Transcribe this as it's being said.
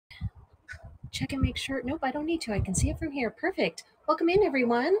check and make sure. Nope, I don't need to. I can see it from here. Perfect. Welcome in,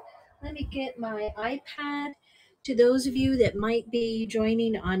 everyone. Let me get my iPad. To those of you that might be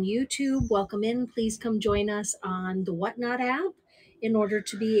joining on YouTube, welcome in. Please come join us on the Whatnot app in order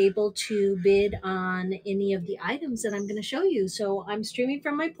to be able to bid on any of the items that I'm going to show you. So I'm streaming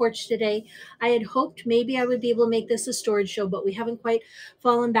from my porch today. I had hoped maybe I would be able to make this a storage show, but we haven't quite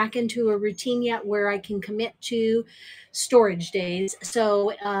fallen back into a routine yet where I can commit to storage days.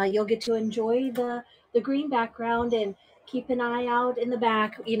 So you'll get to enjoy the green background and keep an eye out in the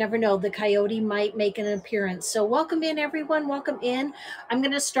back. You never know, the coyote might make an appearance. So welcome in, everyone. Welcome in. I'm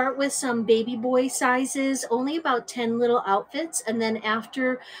going to start with some baby boy sizes, only about 10 little outfits. And then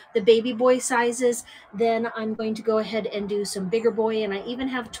after the baby boy sizes, then I'm going to go ahead and do some bigger boy. And I even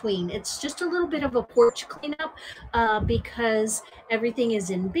have tween. It's just a little bit of a porch cleanup because everything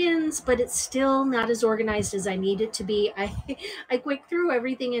is in bins, but it's still not as organized as I need it to be. I quick threw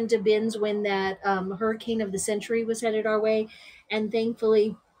everything into bins when that hurricane of the century was headed our way, and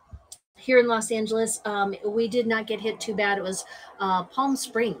thankfully here in Los Angeles, we did not get hit too bad. It was Palm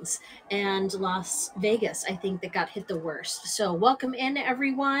Springs and Las Vegas, I think, that got hit the worst. So welcome in,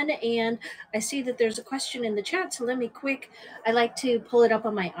 everyone. And I see that there's a question in the chat, so let me I like to pull it up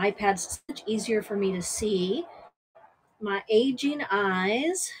on my iPad. It's much easier for me to see. My aging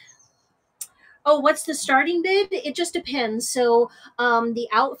eyes. Oh, what's the starting bid? It just depends. So the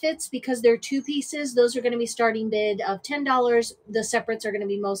outfits, because they're two pieces, those are going to be starting bid of $10. The separates are going to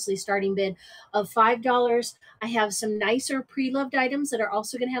be mostly starting bid of $5. I have some nicer pre-loved items that are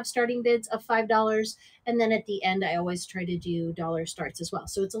also going to have starting bids of $5. And then at the end, I always try to do dollar starts as well.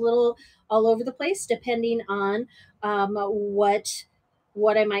 So it's a little all over the place depending on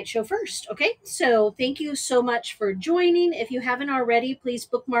what I might show first. Okay, so thank you so much for joining. If you haven't already, please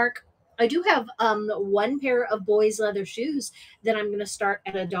bookmark. I do have one pair of boys leather shoes that I'm going to start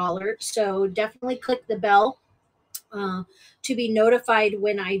at $1. So definitely click the bell to be notified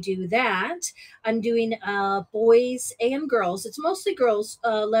when I do that. I'm doing boys and girls. It's mostly girls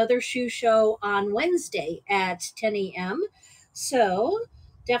leather shoe show on Wednesday at 10 a.m. So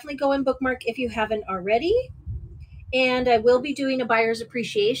definitely go and bookmark if you haven't already. And I will be doing a buyer's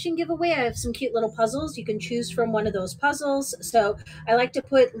appreciation giveaway. I have some cute little puzzles. You can choose from one of those puzzles. So I like to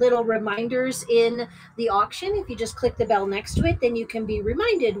put little reminders in the auction. If you just click the bell next to it, then you can be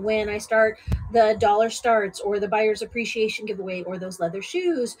reminded when I start the dollar starts or the buyer's appreciation giveaway or those leather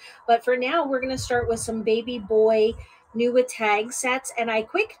shoes. But for now, we're going to start with some baby boy new with tag sets. And I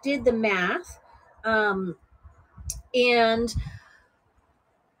quick did the math. And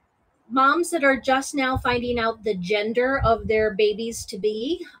moms that are just now finding out the gender of their babies to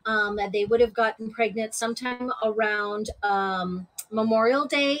be, they would have gotten pregnant sometime around Memorial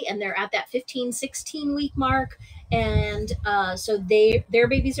Day, and they're at that 15-16 week mark. And so their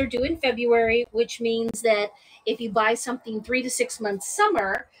babies are due in February, which means that if you buy something 3 to 6 months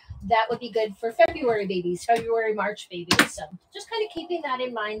summer, that would be good for February babies, February, March babies. So just kind of keeping that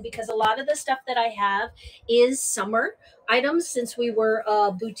in mind, because a lot of the stuff that I have is summer items since we were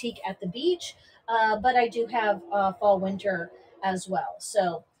a boutique at the beach. But I do have fall, winter as well.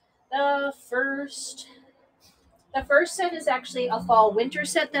 So the first set is actually a fall winter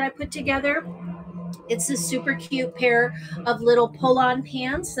set that I put together. It's a super cute pair of little pull-on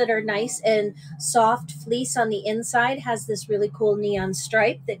pants that are nice and soft fleece on the inside. Has this really cool neon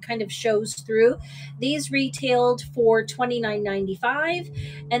stripe that kind of shows through. These retailed for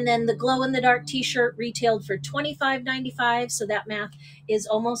 $29.95, and then the glow-in-the-dark t-shirt retailed for $25.95, so that math is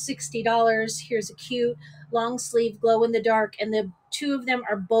almost $60. Here's a cute long sleeve glow-in-the-dark, and the two of them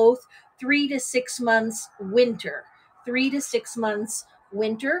are both 3 to 6 months winter. 3 to 6 months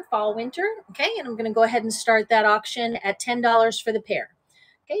winter, fall, winter. Okay, and I'm going to go ahead and start that auction at $10 for the pair.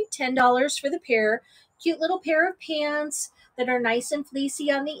 Okay, $10 for the pair. Cute little pair of pants that are nice and fleecy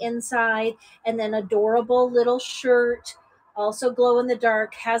on the inside, and then adorable little shirt, also glow in the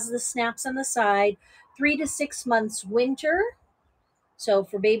dark, has the snaps on the side. 3 to 6 months winter. So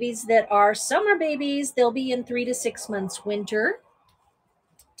for babies that are summer babies, they'll be in 3 to 6 months winter.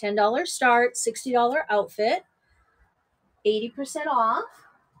 $10 start, $60 outfit. 80% off.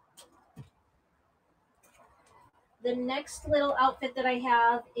 The next little outfit that I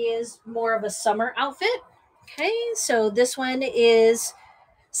have is more of a summer outfit. Okay, so this one is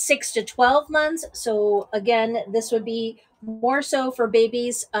 6 to 12 months. So again, this would be more so for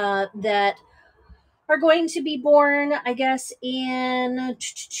babies that are going to be born, I guess, in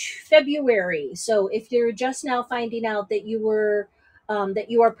February. So if you're just now finding out that you are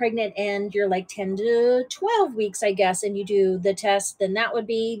pregnant and you're like 10 to 12 weeks, I guess, and you do the test, then that would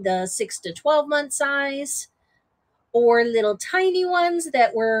be the 6 to 12 month size, or little tiny ones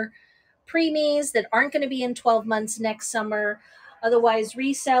that were preemies that aren't going to be in 12 months next summer. Otherwise,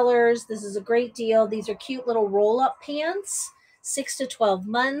 resellers, this is a great deal. These are cute little roll-up pants, 6 to 12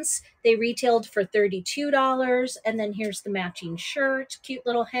 months. They retailed for $32. And then here's the matching shirt, cute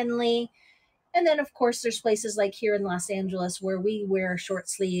little Henley. And then, of course, there's places like here in Los Angeles where we wear short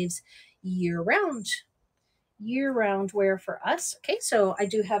sleeves year round. Year round wear for us. Okay, so I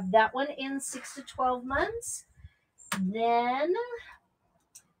do have that one in 6 to 12 months. Then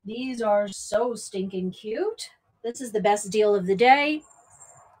these are so stinking cute. This is the best deal of the day.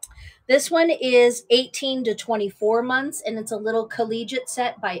 This one is 18 to 24 months, and it's a little collegiate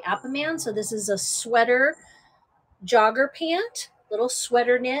set by Appaman. So this is a sweater jogger pant, little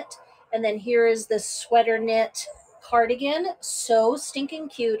sweater knit. And then here is the sweater knit cardigan. So stinking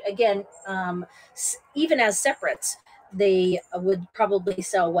cute. Again, even as separates, they would probably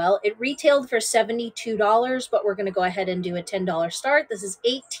sell well. It retailed for $72, but we're going to go ahead and do a $10 start. This is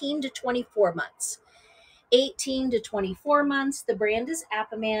 18 to 24 months. 18 to 24 months. The brand is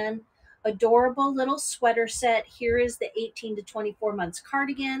Appaman. Adorable little sweater set. Here is the 18 to 24 months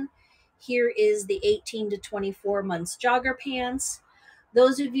cardigan. Here is the 18 to 24 months jogger pants.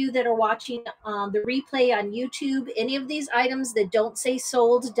 Those of you that are watching the replay on YouTube, any of these items that don't say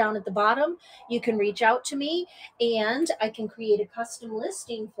sold down at the bottom, you can reach out to me and I can create a custom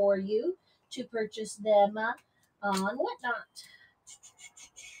listing for you to purchase them on Whatnot.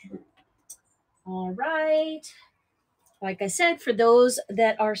 All right. Like I said, for those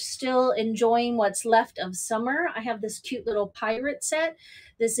that are still enjoying what's left of summer, I have this cute little pirate set.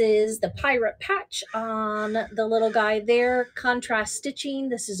 This is the pirate patch on the little guy there, contrast stitching.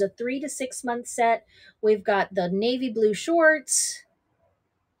 This is a 3 to 6 month set. We've got the navy blue shorts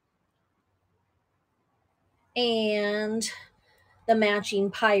and the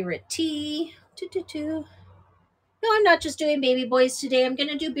matching pirate tee. No, I'm not just doing baby boys today. I'm going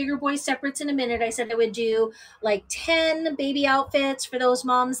to do bigger boy separates in a minute. I said I would do like 10 baby outfits for those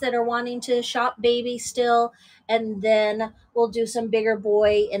moms that are wanting to shop baby still. And then we'll do some bigger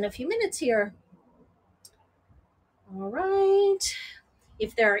boy in a few minutes here. All right.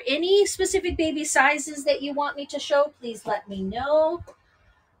 If there are any specific baby sizes that you want me to show, please let me know.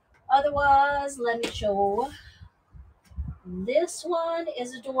 Otherwise, let me show. This one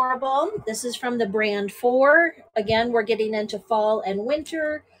is adorable. This is from the brand 4. Again, we're getting into fall and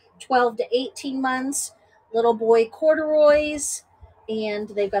winter, 12 to 18 months. Little boy corduroys, and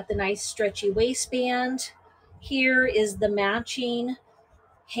they've got the nice stretchy waistband. Here is the matching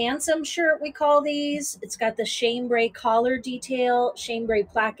handsome shirt, we call these. It's got the chambray collar detail, chambray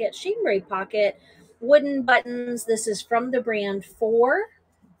placket, chambray pocket, wooden buttons. This is from the brand 4.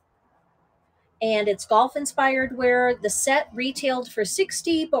 And it's golf inspired wear. The set retailed for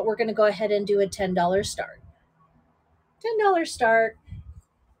 $60, but we're going to go ahead and do a $10 start. $10 start.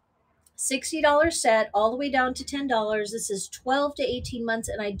 $60 set all the way down to $10. This is 12 to 18 months,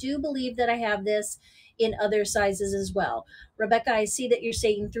 and I do believe that I have this in other sizes as well. Rebecca, I see that you're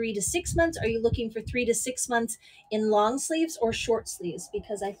saying 3 to 6 months. Are you looking for 3 to 6 months in long sleeves or short sleeves?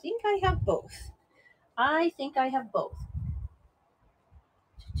 Because I think I have both. I think I have both.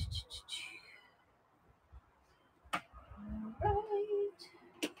 All right.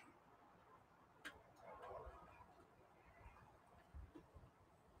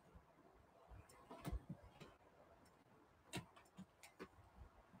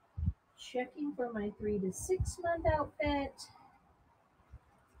 Checking for my 3 to 6 month outfit.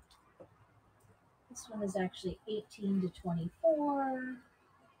 This one is actually 18 to 24.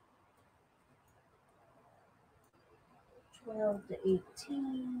 12 to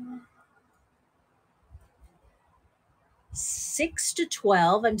 18. 6 to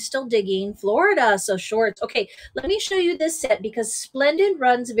 12. I'm still digging. Florida, so shorts. Okay, let me show you this set because Splendid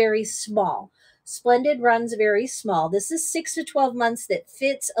runs very small. Splendid runs very small. This is 6 to 12 months that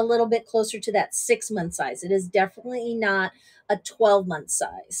fits a little bit closer to that 6-month size. It is definitely not a 12-month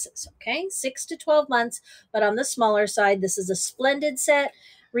size. Okay, 6 to 12 months, but on the smaller side, this is a Splendid set,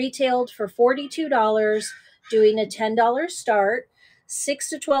 retailed for $42, doing a $10 start. 6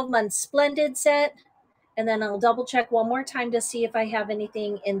 to 12 months Splendid set. And then I'll double check one more time to see if I have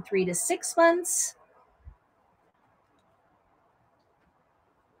anything in 3 to 6 months.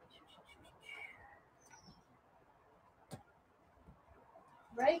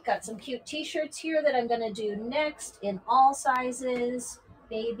 Right, got some cute t-shirts here that I'm going to do next in all sizes,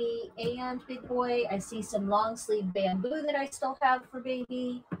 baby and big boy. I see some long sleeve bamboo that I still have for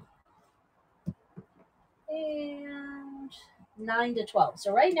baby. And 9 to 12.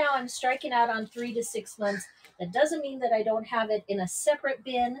 So right now I'm striking out on 3 to 6 months. That doesn't mean that I don't have it in a separate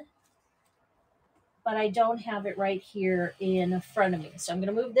bin. but I don't have it right here in front of me. So I'm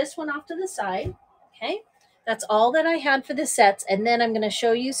going to move this one off to the side. Okay. That's all that I had for the sets. And then I'm going to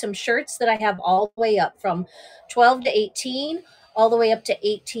show you some shirts that I have all the way up from 12 to 18, all the way up to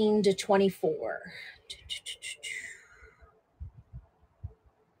 18 to 24.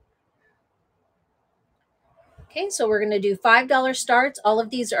 Okay, so we're going to do $5 starts. All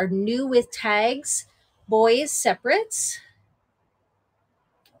of these are new with tags, boys separates.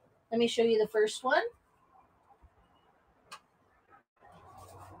 Let me show you the first one.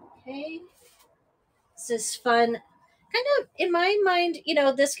 Okay, this is fun. Kind of in my mind, you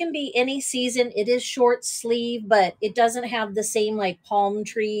know, this can be any season. It is short sleeve, but it doesn't have the same like palm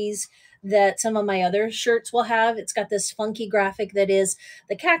trees that some of my other shirts will have. It's got this funky graphic that is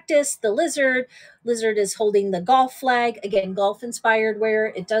the cactus, the lizard. Lizard is holding the golf flag. Again, golf inspired wear.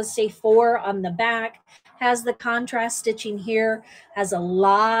 It does say 4 on the back. Has the contrast stitching here. Has a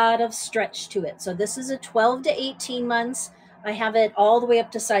lot of stretch to it. So this is a 12 to 18 months. I have it all the way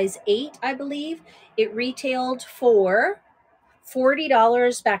up to size 8, I believe. It retailed for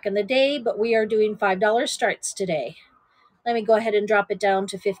 $40 back in the day, but we are doing $5 starts today. Let me go ahead and drop it down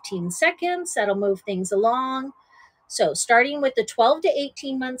to 15 seconds. That'll move things along. So starting with the 12 to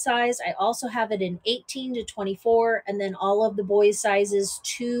 18 month size, I also have it in 18 to 24, and then all of the boys sizes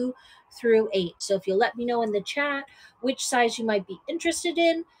 2 through 8. So if you'll let me know in the chat which size you might be interested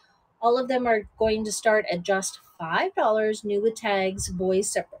in, all of them are going to start at just $5, new with tags,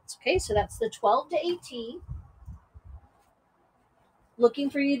 boys separates. Okay, so that's the 12 to 18. Looking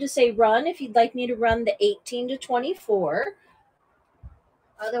for you to say run if you'd like me to run the 18 to 24.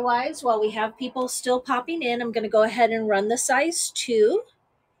 Otherwise, while we have people still popping in, I'm going to go ahead and run the size 2.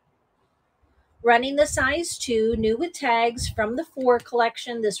 Running the size 2, new with tags from the 4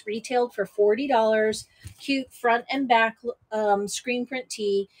 collection. This retailed for $40. Cute front and back screen print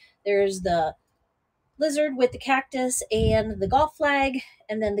tee. There's the lizard with the cactus and the golf flag,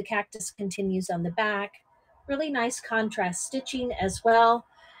 and then the cactus continues on the back. Really nice contrast stitching as well.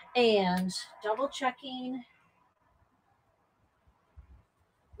 And double checking.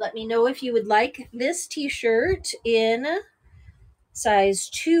 Let me know if you would like this t-shirt in size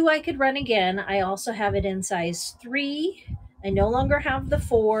 2. I could run again. I also have it in size 3. I no longer have the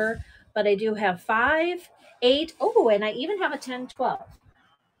 4, but I do have 5, 8. Oh, and I even have a 10, 12.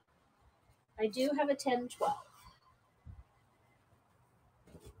 I do have a 10, 12.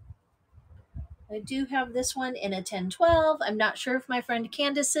 I do have this one in a 10, 12. I'm not sure if my friend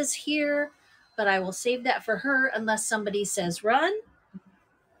Candace is here, but I will save that for her unless somebody says run.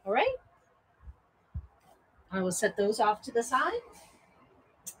 All right. I will set those off to the side.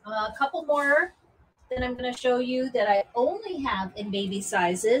 A couple more that I'm going to show you that I only have in baby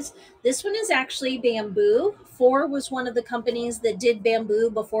sizes. This one is actually bamboo. 4 was one of the companies that did bamboo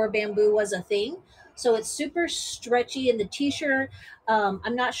before bamboo was a thing. So it's super stretchy in the t-shirt.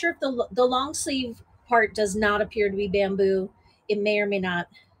 I'm not sure if the long sleeve part does not appear to be bamboo. It may or may not.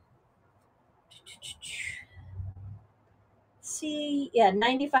 See, yeah,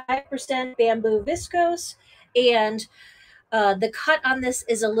 95% bamboo viscose, and the cut on this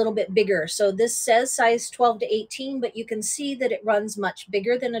is a little bit bigger. So this says size 12 to 18, but you can see that it runs much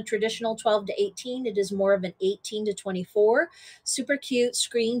bigger than a traditional 12 to 18. It is more of an 18 to 24. Super cute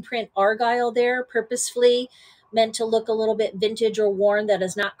screen print argyle there, purposefully meant to look a little bit vintage or worn. That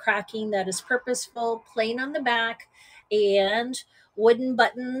is not cracking. That is purposeful, plain on the back, and wooden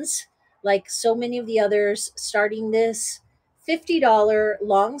buttons like so many of the others. Starting this $50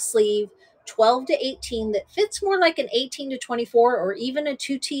 long sleeve 12 to 18 that fits more like an 18 to 24 or even a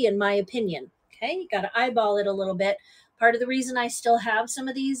 2T in my opinion. Okay, you got to eyeball it a little bit. Part of the reason I still have some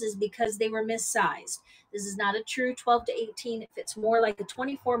of these is because they were missized. This is not a true 12 to 18. It fits more like a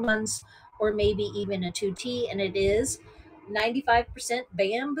 24 months or maybe even a 2T, and it is 95%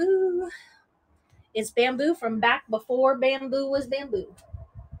 bamboo. It's bamboo from back before bamboo was bamboo.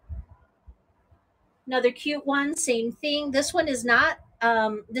 Another cute one, same thing. This one is not,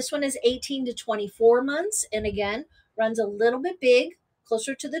 this one is 18 to 24 months. And again, runs a little bit big,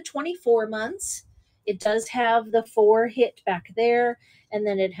 closer to the 24 months. It does have the 4 hit back there, and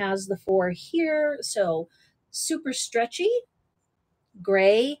then it has the 4 here. So super stretchy,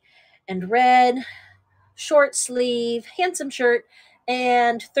 gray and red, short sleeve, handsome shirt,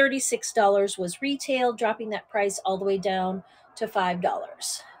 and $36 was retail, dropping that price all the way down to $5.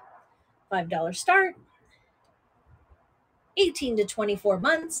 $5 start, 18 to 24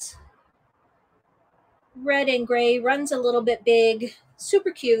 months. Red and gray, runs a little bit big,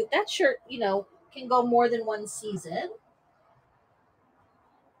 super cute. That shirt, you know, can go more than one season.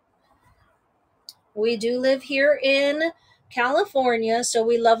 We do live here in California, so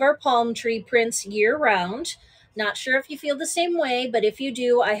we love our palm tree prints year round. Not sure if you feel the same way, but if you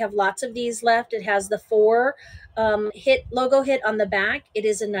do, I have lots of these left. It has the 4 hit logo hit on the back. It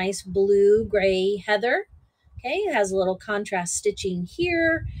is a nice blue gray heather. Okay, it has a little contrast stitching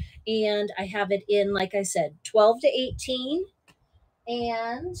here, and I have it in, like I said, 12 to 18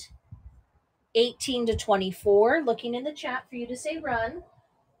 and 18 to 24. Looking in the chat for you to say run.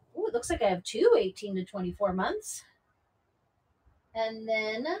 Oh, it looks like I have two 18 to 24 months. And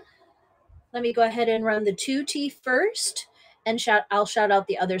then let me go ahead and run the 2T first, and I'll shout out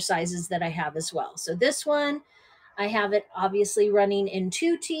the other sizes that I have as well. So this one, I have it obviously running in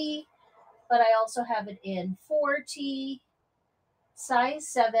 2T, but I also have it in 4T, size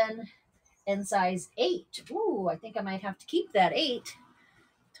 7, and size 8. Ooh, I think I might have to keep that 8.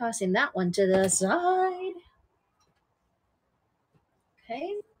 Tossing that one to the side.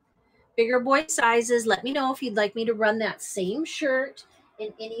 Okay. Bigger boy sizes. Let me know if you'd like me to run that same shirt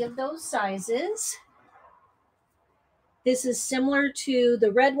in any of those sizes. This is similar to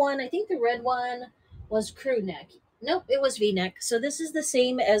the red one. I think the red one was crew neck. Nope, it was V-neck. So this is the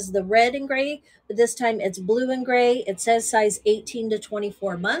same as the red and gray, but this time it's blue and gray. It says size 18 to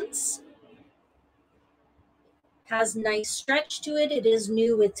 24 months. Has nice stretch to it. It is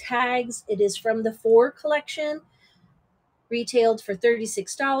new with tags. It is from the 4 collection. Retailed for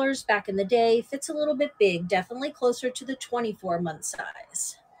 $36 back in the day. Fits a little bit big, definitely closer to the 24-month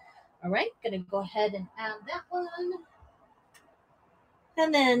size. All right, gonna go ahead and add that one.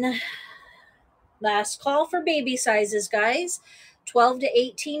 And then last call for baby sizes, guys. 12 to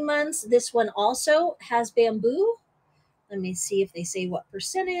 18 months. This one also has bamboo. Let me see if they say what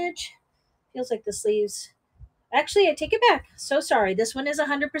percentage. Feels like the sleeves. Actually, I take it back. So sorry. This one is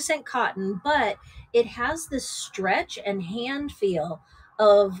 100% cotton, but it has this stretch and hand feel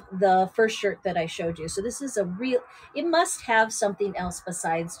of the first shirt that I showed you. So this is a real, it must have something else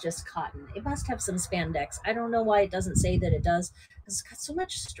besides just cotton. It must have some spandex. I don't know why it doesn't say that it does, because it's got so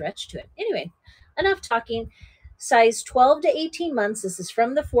much stretch to it. Anyway, enough talking. Size 12 to 18 months. This is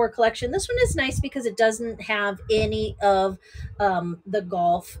from the 4 collection. This one is nice because it doesn't have any of the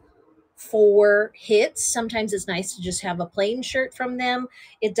golf 4 hits. Sometimes it's nice to just have a plain shirt from them.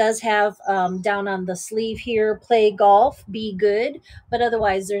 It does have down on the sleeve here, play golf, be good, but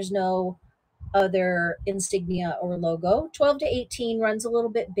otherwise there's no other insignia or logo. 12 to 18 runs a little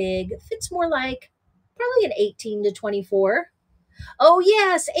bit big, fits more like probably an 18 to 24. Oh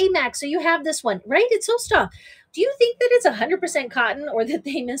yes, AMAC. So you have this one, right? It's so soft. Do you think that it's 100% cotton or that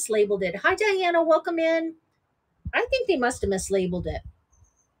they mislabeled it? Hi, Diana. Welcome in. I think they must have mislabeled it.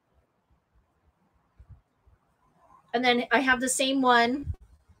 And then I have the same one.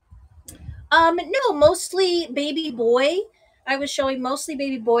 No, mostly baby boy. I was showing mostly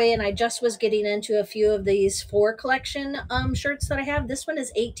baby boy, and I just was getting into a few of these 4 collection shirts that I have. This one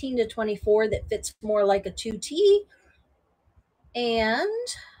is 18 to 24 that fits more like a 2T. And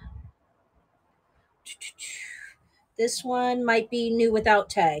this one might be new without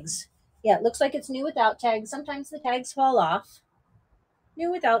tags. Yeah, it looks like it's new without tags. Sometimes the tags fall off.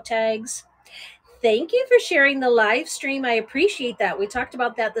 New without tags. Thank you for sharing the live stream. I appreciate that. We talked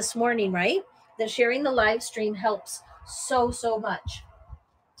about that this morning, right? That sharing the live stream helps so much.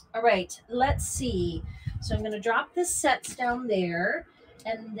 All right, let's see. So I'm going to drop the sets down there,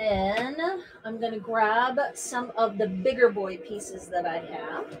 and then I'm going to grab some of the bigger boy pieces that I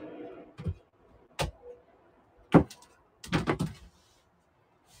have.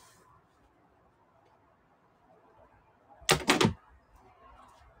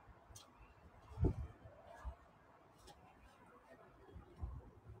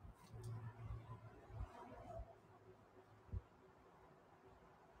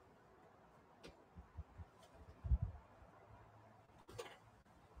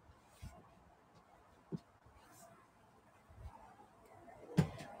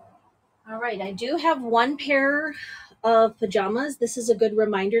 All right, I do have one pair of pajamas. This is a good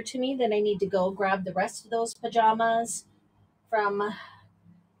reminder to me that I need to go grab the rest of those pajamas from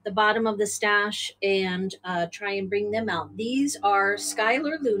the bottom of the stash and try and bring them out. These are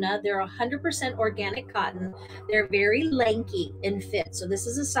Skylar Luna. They're 100% organic cotton. They're very lanky in fit. So this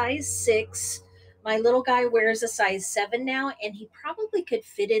is a size 6. My little guy wears a size 7 now, and he probably could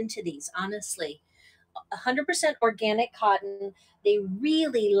fit into these, honestly. 100% organic cotton. They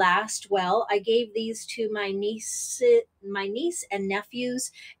really last well. I gave these to my niece and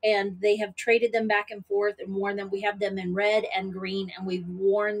nephews, and they have traded them back and forth and worn them. We have them in red and green, and we've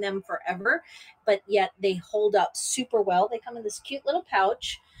worn them forever, but yet they hold up super well. They come in this cute little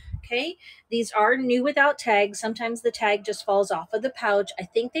pouch. Okay, these are new without tags. Sometimes the tag just falls off of the pouch. I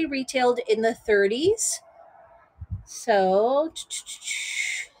think they retailed in the 30s. So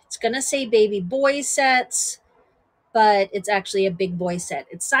it's going to say baby boy sets, but it's actually a big boy set.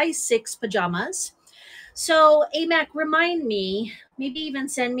 It's size 6 pajamas. So, AMAC, remind me, maybe even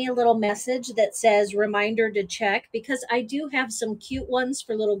send me a little message that says reminder to check, because I do have some cute ones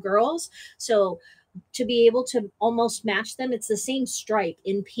for little girls. So, to be able to almost match them, it's the same stripe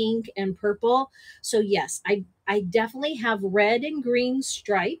in pink and purple. So, yes, I definitely have red and green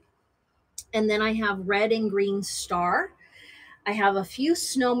stripe, and then I have red and green star. I have a few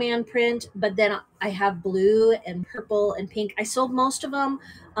snowman print, but then I have blue and purple and pink. I sold most of them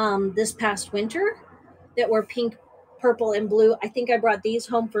this past winter that were pink, purple, and blue. I think I brought these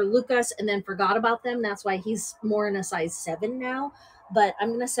home for Lucas and then forgot about them. That's why he's more in a size 7 now. But I'm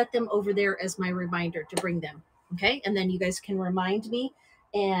going to set them over there as my reminder to bring them. Okay. And then you guys can remind me.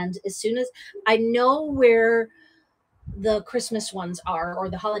 And as soon as I know where the Christmas ones are, or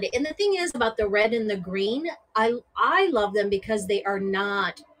the holiday. And the thing is about the red and the green, I love them because they are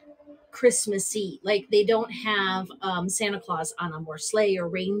not Christmassy. Like they don't have Santa Claus on them or sleigh or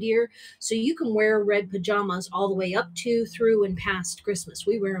reindeer. So you can wear red pajamas all the way up to, through, and past Christmas.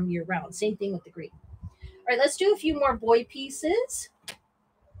 We wear them year round. Same thing with the green. All right, let's do a few more boy pieces.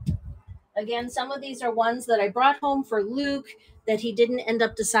 Again, some of these are ones that I brought home for Luke that he didn't end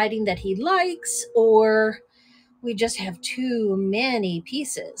up deciding that he likes, or we just have too many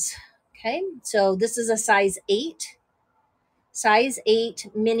pieces. Okay, so this is a size 8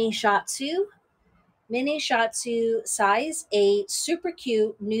 mini shatsu. Mini Shatsu size 8, super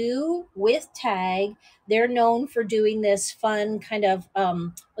cute, new with tag. They're known for doing this fun kind of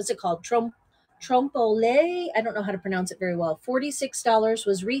what's it called? Trompole. I don't know how to pronounce it very well. $46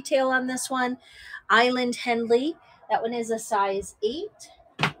 was retail on this one. Island Henley. That one is a size 8.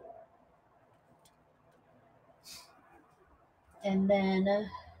 And then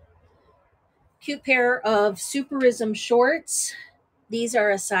cute pair of Superism shorts. These are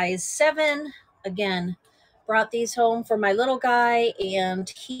a size 7. Again, brought these home for my little guy, and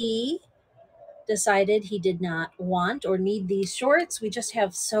he decided he did not want or need these shorts. We just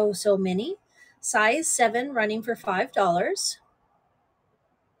have so many. Size 7 running for $5.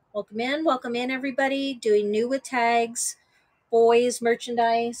 Welcome in, everybody. Doing new with tags, boys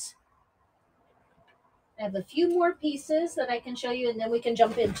merchandise. I have a few more pieces that I can show you, and then we can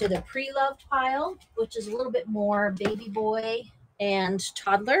jump into the pre-loved pile, which is a little bit more baby boy and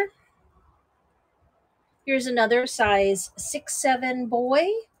toddler. Here's another size 6-7 boy.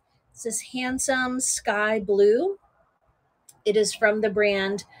 This is handsome sky blue. It is from the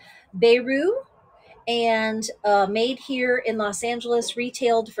brand Beirut and made here in Los Angeles,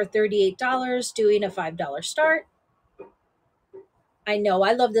 retailed for $38, doing a $5 start. I know,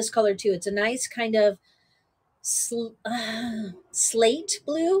 I love this color too. It's a nice kind of slate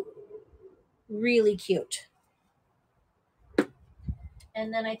blue. Really cute.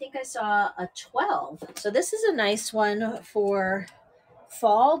 And then I think I saw a 12. So this is a nice one for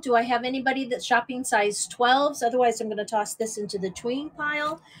fall. Do I have anybody that's shopping size 12s? Otherwise, I'm going to toss this into the tween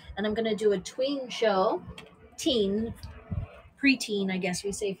pile, and I'm going to do a tween show. Teen, preteen, I guess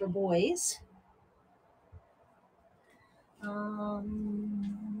we say for boys. Let's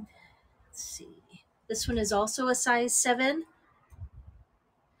see. This one is also a size 7.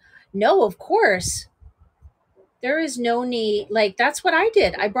 No, of course. There is no need. Like, that's what I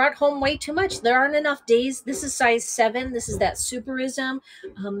did. I brought home way too much. There aren't enough days. This is size 7. This is that Superism.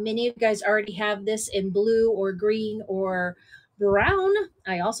 Many of you guys already have this in blue or green or brown.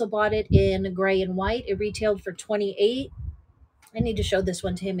 I also bought it in gray and white. It retailed for $28. I need to show this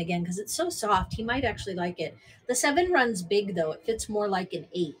one to him again because it's so soft. He might actually like it. The 7 runs big, though. It fits more like an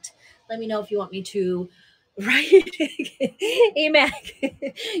 8. Let me know if you want me to. Right? Hey, Mac.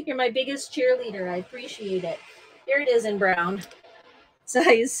 You're my biggest cheerleader. I appreciate it. Here it is in brown.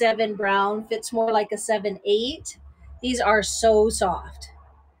 Size 7 brown. Fits more like a 7-8. These are so soft.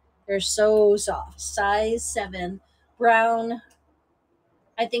 They're so soft. Size 7 brown.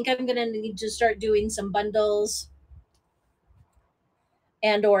 I think I'm going to need to start doing some bundles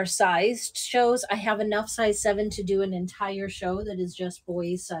and or sized shows. I have enough size 7 to do an entire show that is just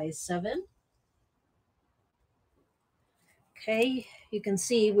boys size 7. Okay, you can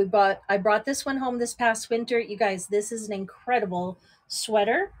see I brought this one home this past winter. You guys, this is an incredible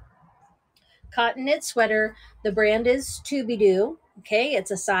sweater. Cotton knit sweater. The brand is Doobie-Doo. Okay, it's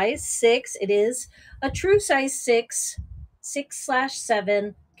a size 6. It is a true size 6,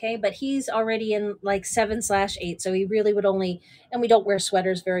 6/7. Okay, but he's already in like 7/8, so he really would only, and we don't wear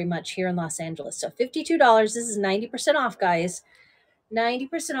sweaters very much here in Los Angeles. So $52. This is 90% off, guys.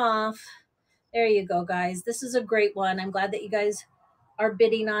 90% off. There you go, guys. This is a great one. I'm glad that you guys are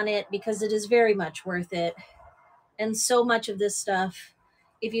bidding on it because it is very much worth it. And so much of this stuff,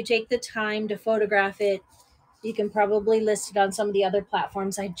 if you take the time to photograph it, you can probably list it on some of the other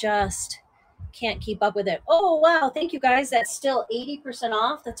platforms. I just can't keep up with it. Oh, wow. Thank you guys. That's still 80%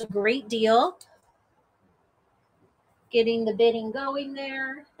 off. That's a great deal. Getting the bidding going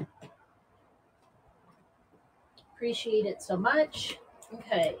there. Appreciate it so much.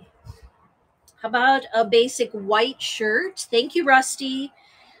 Okay. How about a basic white shirt? Thank you, Rusty.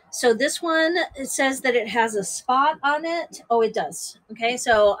 So this one, it says that it has a spot on it. Oh, it does. Okay,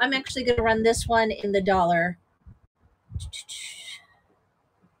 so I'm actually going to run this one in the dollar. I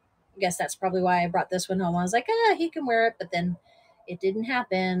guess that's probably why I brought this one home. I was like, he can wear it, but then it didn't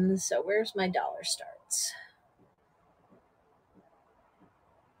happen. So where's my dollar starts?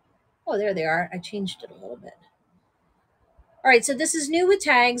 Oh, there they are. I changed it a little bit. All right, so this is new with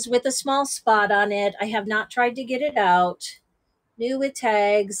tags with a small spot on it. I have not tried to get it out. New with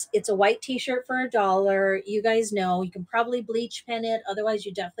tags. It's a white t-shirt for $1. You guys know you can probably bleach pen it. Otherwise,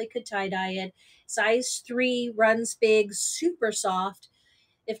 you definitely could tie-dye it. Size 3, runs big, super soft.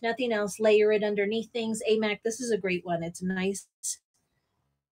 If nothing else, layer it underneath things. AMAC, this is a great one. It's a nice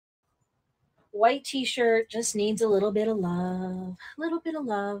white t-shirt. Just needs a little bit of love. A little bit of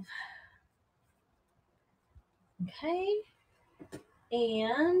love. Okay.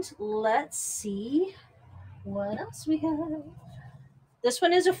 And let's see what else we have. This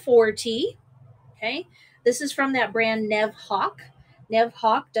one is a 4T. Okay. This is from that brand Nev Hawk. Nev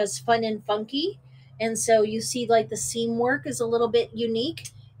Hawk does fun and funky. And so you see like the seam work is a little bit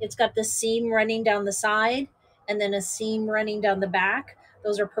unique. It's got the seam running down the side and then a seam running down the back.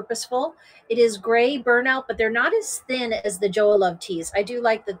 Those are purposeful. It is gray burnout, but they're not as thin as the Joa Love tees. I do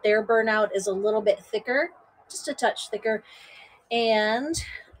like that their burnout is a little bit thicker, just a touch thicker. And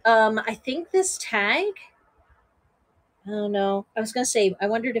I think this tag, I don't know. I was going to say, I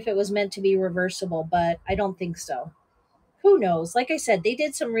wondered if it was meant to be reversible, but I don't think so. Who knows? Like I said, they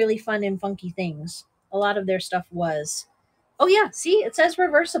did some really fun and funky things. A lot of their stuff was. Oh, yeah. See, it says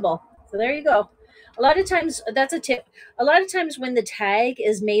reversible. So there you go. A lot of times, that's a tip. A lot of times when the tag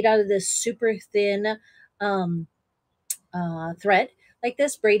is made out of this super thin um, thread, like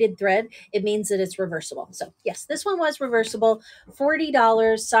this braided thread, it means that it's reversible. So yes, this one was reversible.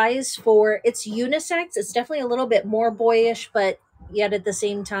 $40, size 4. It's unisex. It's definitely a little bit more boyish, but yet at the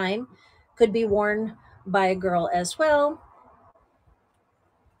same time could be worn by a girl as well.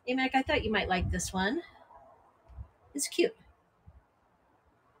 Hey, Mac, I thought you might like this one. It's cute.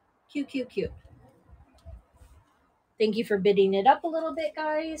 Cute, cute, cute. Thank you for bidding it up a little bit,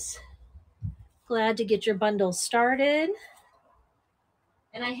 guys. Glad to get your bundle started.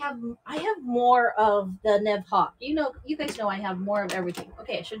 And I have more of the Nev Hawk. You know, you guys know I have more of everything.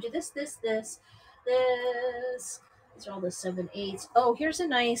 Okay, I showed you this. These are all the 7/8. Oh, here's a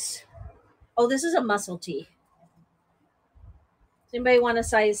nice. Oh, this is a muscle tee. Does anybody want a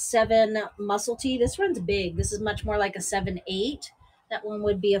size 7 muscle tee? This one's big. This is much more like a 7/8. That one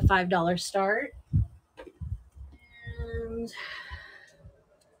would be a $5 start. And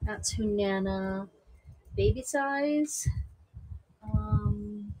that's Hunana baby size.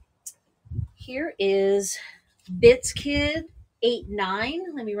 Here is Bits Kid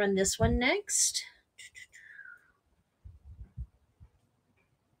 8/9. Let me run this one next.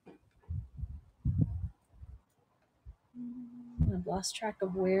 I've lost track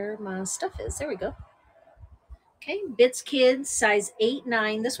of where my stuff is. There we go. Okay, Bits Kid size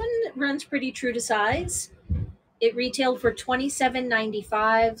 8/9. This one runs pretty true to size. It retailed for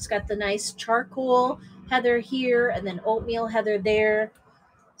 $27.95. It's got the nice charcoal heather here and then oatmeal heather there.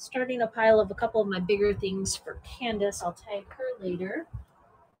 Starting a pile of a couple of my bigger things for Candace. I'll tag her later.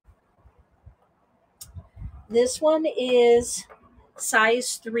 This one is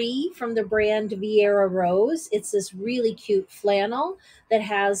size 3 from the brand Vieira Rose. It's this really cute flannel that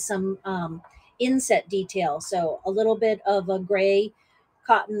has some inset detail. So a little bit of a gray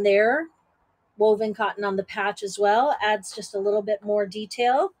cotton there, woven cotton on the patch as well. Adds just a little bit more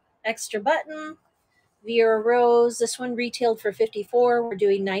detail. Extra button. Vieira Rose. This one retailed for $54. We're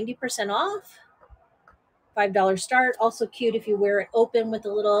doing 90% off. $5 start. Also cute if you wear it open with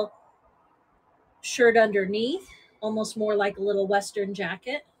a little shirt underneath. Almost more like a little Western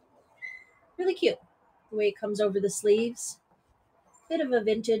jacket. Really cute. The way it comes over the sleeves. Bit of a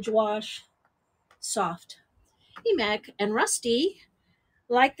vintage wash. Soft. Emac and Rusty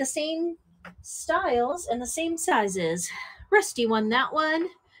like the same styles and the same sizes. Rusty won that one.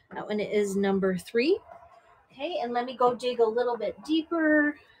 That one is number 3. Okay, and let me go dig a little bit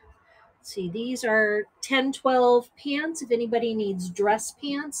deeper. Let's see, these are 10-12 pants. If anybody needs dress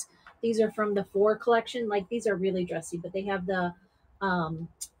pants, these are from the 4 collection. Like, these are really dressy, but they have the, I'm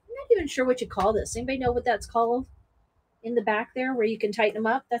not even sure what you call this. Anybody know what that's called? in the back there where you can tighten them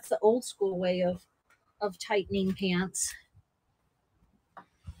up. That's the old school way of tightening pants.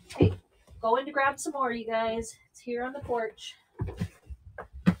 Okay, going to grab some more, you guys. It's here on the porch.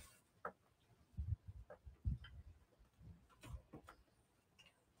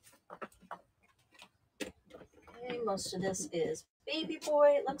 Okay, most of this is baby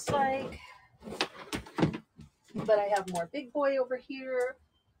boy, it looks like. But I have more big boy over here.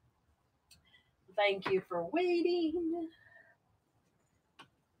 Thank you for waiting.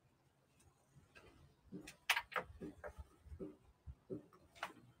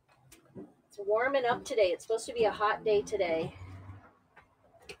 It's warming up today. It's supposed to be a hot day today.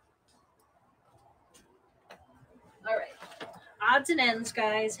 All right. Odds and ends,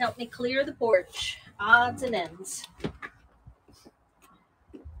 guys. Help me clear the porch. Odds and ends.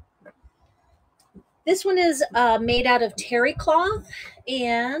 This one is made out of terry cloth,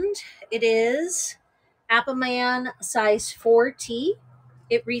 and it is Appleman size 4T.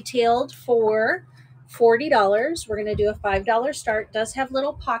 It retailed for $40. We're going to do a $5 start. It does have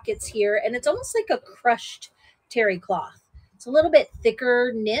little pockets here, and it's almost like a crushed terry cloth. It's a little bit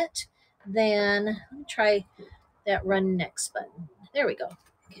thicker knit than, let me try that run next button. There we go.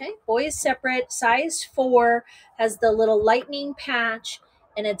 Okay, boy is separate. Size 4 has the little lightning patch,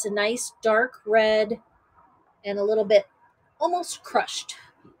 and it's a nice dark red and a little bit almost crushed.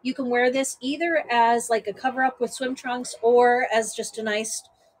 You can wear this either as like a cover up with swim trunks or as just a nice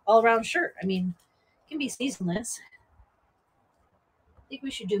all around shirt. I mean, it can be seasonless. I think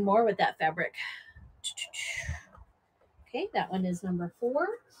we should do more with that fabric. Okay, that one is number 4.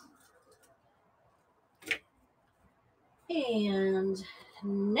 And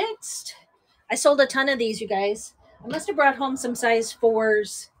next, I sold a ton of these, you guys. I must have brought home some size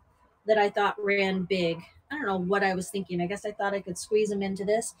 4s that I thought ran big. I don't know what I was thinking. I guess I thought I could squeeze him into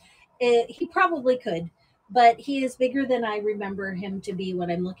this. He probably could, but he is bigger than I remember him to be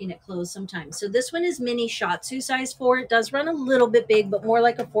when I'm looking at clothes sometimes. So this one is mini Shatsu size 4. It does run a little bit big, but more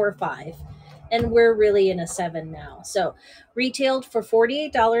like a 4 or 5. And we're really in a 7 now. So retailed for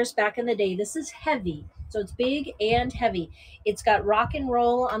 $48 back in the day. This is heavy. So it's big and heavy. It's got rock and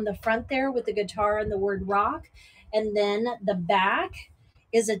roll on the front there with the guitar and the word rock. And then the back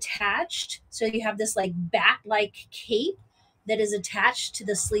is attached. So you have this like bat-like cape that is attached to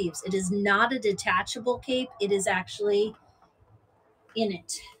the sleeves. It is not a detachable cape. It is actually in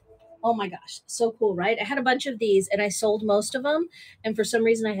it. Oh my gosh, so cool, right? I had a bunch of these and I sold most of them. And for some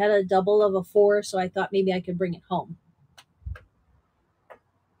reason I had a double of a 4, so I thought maybe I could bring it home.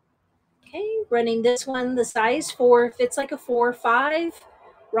 Okay, running this one, the size 4 fits like a 4 or 5.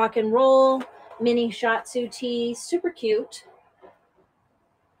 Rock and roll, mini Shatsu tee, super cute.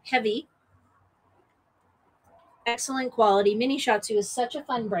 Heavy. Excellent quality. Mini Shatsu is such a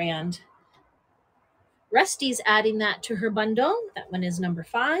fun brand. Rusty's adding that to her bundle. That one is number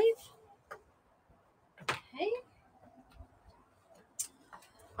 5. Okay.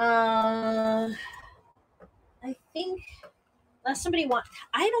 I think unless somebody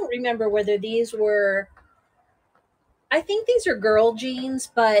I don't remember whether these were, I think these are girl jeans,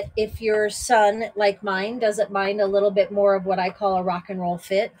 but if your son, like mine, doesn't mind a little bit more of what I call a rock and roll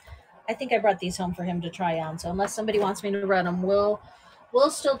fit, I think I brought these home for him to try on. So unless somebody wants me to run them, we'll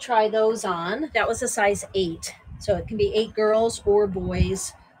still try those on. That was a size 8. So it can be 8 girls or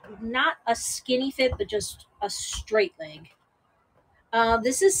boys. Not a skinny fit, but just a straight leg.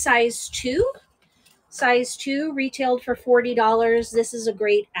 This is size 2. Size 2 retailed for $40. This is a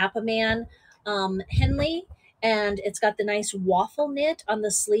great Appleman Henley, and it's got the nice waffle knit on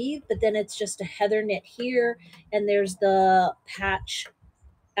the sleeve, but then it's just a heather knit here, and there's the patch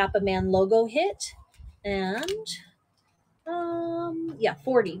Appleman logo hit, and yeah,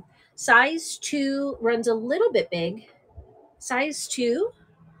 40. Size 2 runs a little bit big. Size 2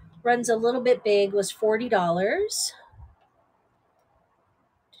 runs a little bit big, was $40.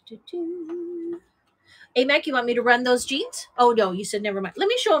 Hey, Mac, you want me to run those jeans? Oh, no, you said never mind. Let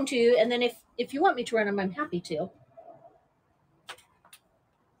me show them to you, and then if you want me to run them, I'm happy to.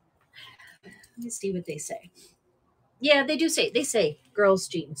 Let me see what they say. Yeah, they do say, they say girls'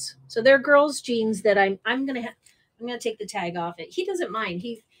 jeans. So they're girls' jeans that I'm gonna take the tag off it. He doesn't mind.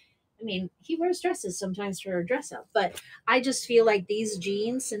 He wears dresses sometimes for a dress up, but I just feel like these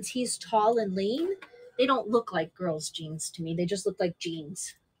jeans, since he's tall and lean, they don't look like girls' jeans to me. They just look like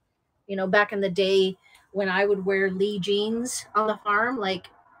jeans. You know, back in the day when I would wear Lee jeans on the farm, like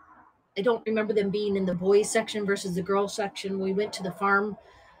I don't remember them being in the boys section versus the girls section. We went to the farm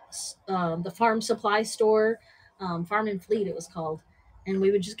supply store, Farm and Fleet it was called, and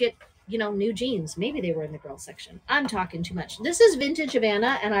we would just get new jeans. Maybe they were in the girls section. I'm talking too much. This is vintage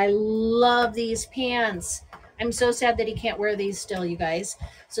Havana, and I love these pants. I'm so sad that he can't wear these still, you guys.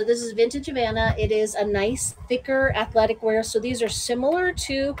 So this is vintage Havana. It is a nice, thicker athletic wear. So these are similar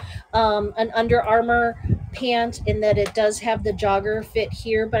to an Under Armour pant in that it does have the jogger fit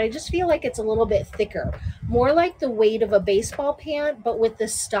here, but I just feel like it's a little bit thicker. More like the weight of a baseball pant, but with the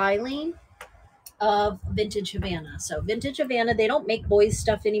styling of vintage Havana. So vintage Havana, they don't make boys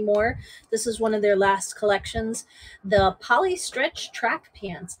stuff anymore. This is one of their last collections. The poly stretch track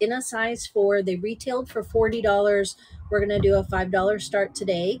pants in a size 4. They retailed for $40. We're going to do a $5 start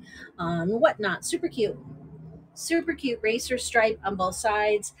today on Whatnot. Super cute. Super cute racer stripe on both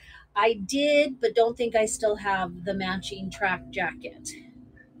sides. I did, but don't think I still have the matching track jacket.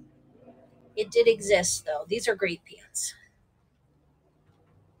 It did exist though. These are great pants.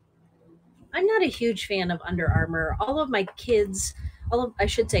 I'm not a huge fan of Under Armour. All of my kids, I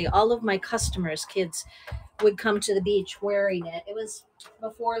should say, all of my customers' kids would come to the beach wearing it. It was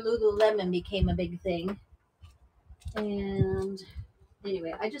before Lululemon became a big thing. And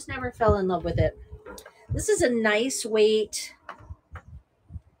anyway, I just never fell in love with it. This is a nice weight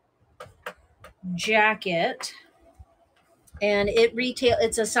jacket. And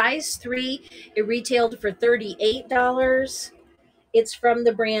it's a size 3. It retailed for $38. It's from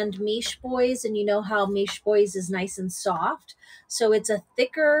the brand Miche Boys, and you know how Miche Boys is nice and soft. So it's a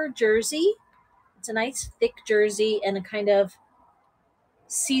thicker jersey. It's a nice thick jersey and a kind of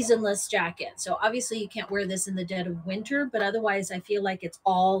seasonless jacket. So obviously you can't wear this in the dead of winter, but otherwise I feel like it's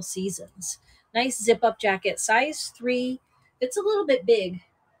all seasons. Nice zip up jacket, size 3. It's a little bit big.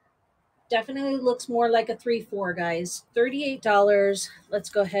 Definitely looks more like a 3-4, guys. $38. Let's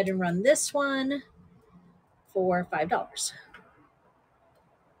go ahead and run this one for $5.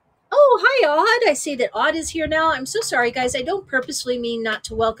 Oh, hi, Odd. I see that Odd is here now. I'm so sorry, guys. I don't purposely mean not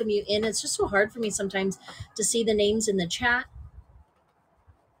to welcome you in. It's just so hard for me sometimes to see the names in the chat.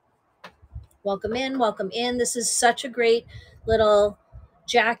 Welcome in. Welcome in. This is such a great little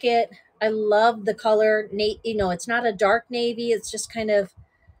jacket. I love the color. It's not a dark navy. It's just kind of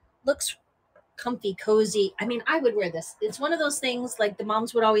looks comfy, cozy. I mean, I would wear this. It's one of those things like the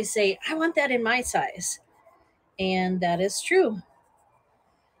moms would always say, I want that in my size. And that is true.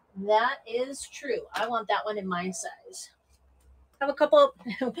 That is true. I want that one in my size. Have a couple.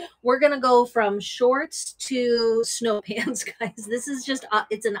 We're gonna go from shorts to snow pants, guys. This is just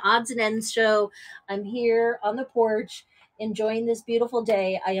it's an odds and ends show. I'm here on the porch enjoying this beautiful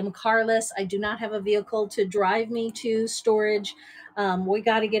day. I am carless. I do not have a vehicle to drive me to storage. We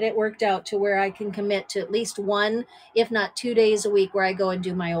got to get it worked out to where I can commit to at least 1, if not 2 days a week where I go and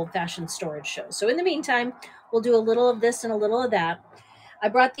do my old-fashioned storage show. So in the meantime, we'll do a little of this and a little of that. I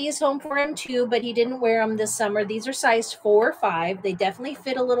brought these home for him too, but he didn't wear them this summer. These are size 4 or 5. They definitely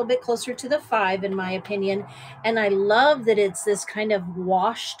fit a little bit closer to the 5 in my opinion. And I love that it's this kind of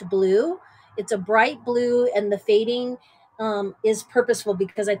washed blue. It's a bright blue, and the fading is purposeful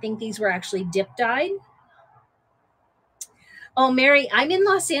because I think these were actually dip dyed. Oh, Mary, I'm in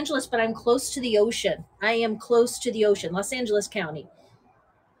Los Angeles, but I'm close to the ocean. I am close to the ocean, Los Angeles County.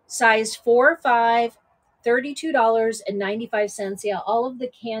 Size 4 or 5. $32.95. Yeah, all of the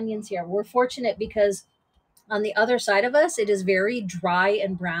canyons here. We're fortunate because on the other side of us, it is very dry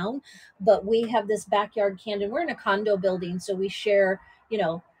and brown, but we have this backyard canyon. We're in a condo building, so we share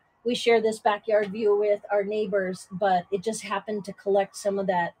this backyard view with our neighbors, but it just happened to collect some of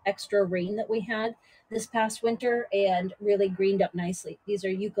that extra rain that we had this past winter and really greened up nicely. These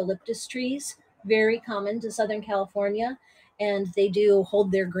are eucalyptus trees, very common to Southern California, and they do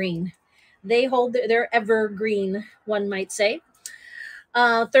hold their green. They hold their evergreen, one might say.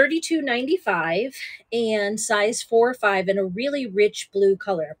 $32.95 and size 4 or 5 in a really rich blue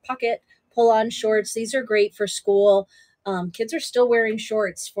color. Pocket pull-on shorts. These are great for school. Kids are still wearing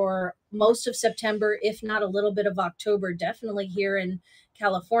shorts for most of September, if not a little bit of October, definitely here in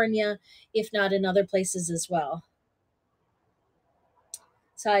California, if not in other places as well.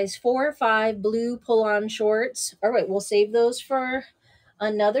 Size 4 or 5 blue pull-on shorts. All right, we'll save those for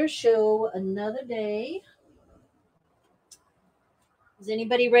another show, another day. Is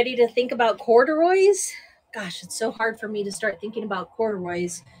anybody ready to think about corduroys? Gosh, it's so hard for me to start thinking about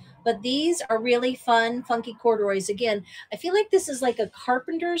corduroys. But these are really fun, funky corduroys. Again, I feel like this is like a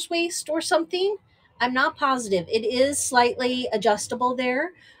carpenter's waist or something. I'm not positive. It is slightly adjustable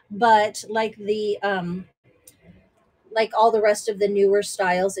there, but like all the rest of the newer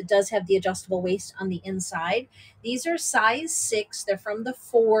styles, it does have the adjustable waist on the inside. These are size 6. They're from the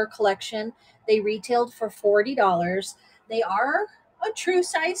 4 collection. They retailed for $40. They are a true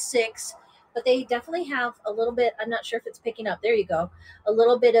size 6, but they definitely have a little bit, I'm not sure if it's picking up, there you go, a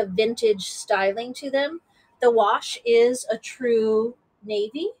little bit of vintage styling to them. The wash is a true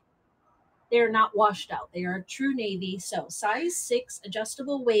navy. They're not washed out. They are a true navy. So size 6,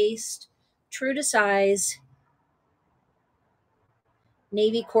 adjustable waist, true to size,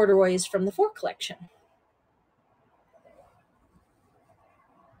 navy corduroys from the 4 collection.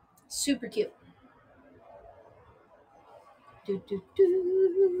 Super cute. Do, do,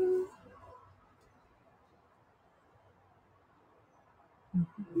 do.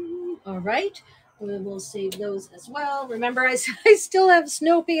 All right. We will save those as well. Remember, I still have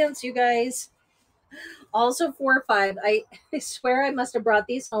snow pants, you guys. Also 4 or 5. I swear I must have brought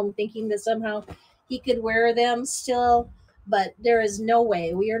these home thinking that somehow he could wear them still, but there is no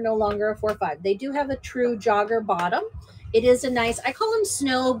way. We are no longer a 4 or 5. They do have a true jogger bottom. It is a nice, I call them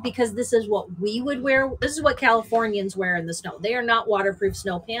snow because this is what we would wear. This is what Californians wear in the snow. They are not waterproof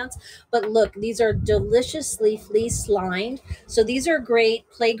snow pants, but look, these are deliciously fleece lined. So these are great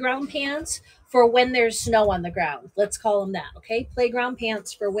playground pants for when there's snow on the ground. Let's call them that, okay? Playground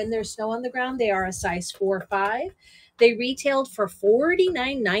pants for when there's snow on the ground. They are a size 4 or 5. They retailed for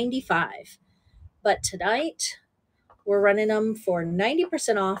 $49.95. But tonight, we're running them for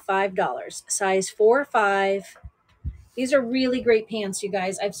 90% off, $5. Size 4 or 5. These are really great pants, you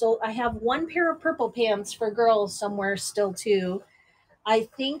guys. I have one pair of purple pants for girls somewhere still too. I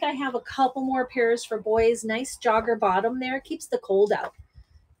think I have a couple more pairs for boys. Nice jogger bottom there. Keeps the cold out.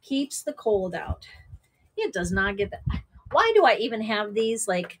 Keeps the cold out. It does not get that. Why do I even have these?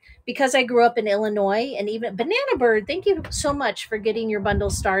 Like, because I grew up in Illinois, and even Banana Bird, thank you so much for getting your bundle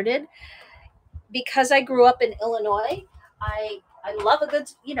started. Because I grew up in Illinois, I love a good,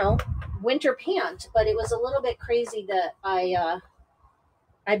 winter pant, but it was a little bit crazy that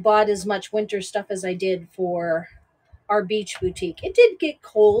I bought as much winter stuff as I did for our beach boutique. It did get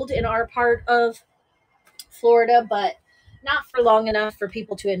cold in our part of Florida, but not for long enough for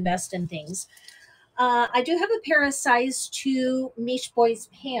people to invest in things. I do have a pair of size 2 Mish Boys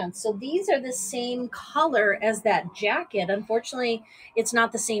pants. So these are the same color as that jacket. Unfortunately, it's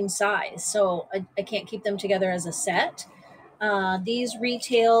not the same size. So I can't keep them together as a set. These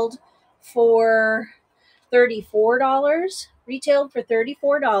retailed for $34. Retailed for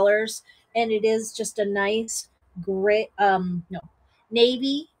 $34. And it is just a nice gray, no,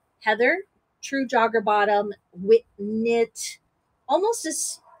 navy heather, true jogger bottom, knit, almost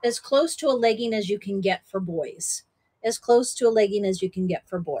as close to a legging as you can get for boys. As close to a legging as you can get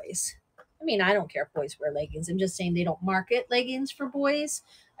for boys. I mean, I don't care if boys wear leggings. I'm just saying they don't market leggings for boys.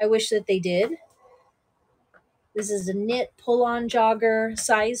 I wish that they did. This is a knit pull-on jogger,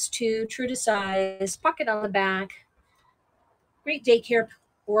 size 2, true to size, pocket on the back. Great daycare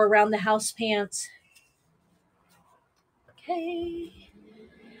or around the house pants. Okay.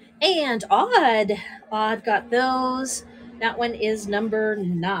 And Odd got those. That one is number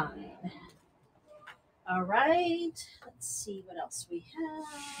 9. All right, let's see what else we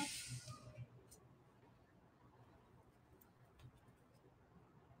have.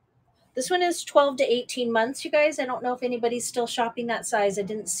 This one is 12 to 18 months, you guys. I don't know if anybody's still shopping that size. I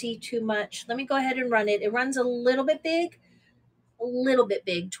didn't see too much. Let me go ahead and run it. It runs a little bit big.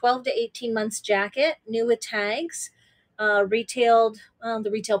 12 to 18 months jacket, new with tags. Retailed, the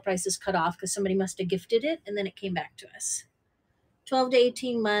retail price is cut off because somebody must have gifted it and then it came back to us. 12 to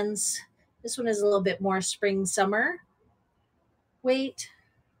 18 months. This one is a little bit more spring, summer. Weight.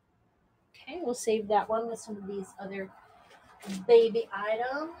 Okay, we'll save that one with some of these other baby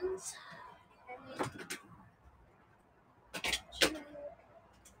items.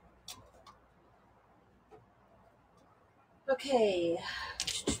 Okay.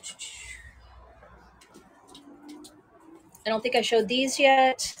 I don't think I showed these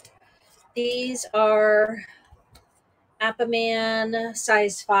yet. These are Appaman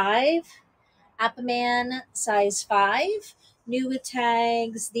size 5. Appaman size 5. New with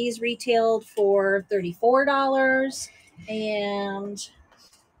tags. These retailed for $34. And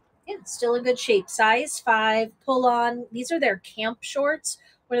yeah, still in good shape. Size 5. Pull on. These are their camp shorts.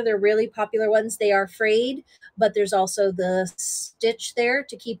 One of their really popular ones. They are frayed, but there's also the stitch there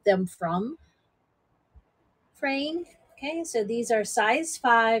to keep them from fraying. Okay, so these are size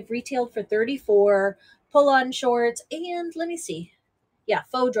 5, retailed for $34. Pull-on shorts, and let me see. Yeah,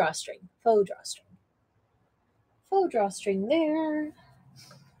 faux drawstring. Faux drawstring. Faux drawstring there.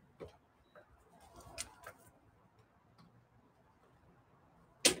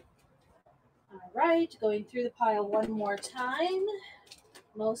 All right, going through the pile one more time.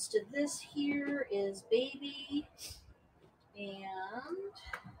 Most of this here is baby and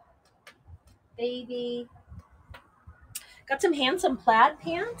baby. Got some handsome plaid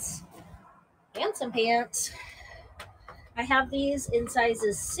pants. Handsome pants. I have these in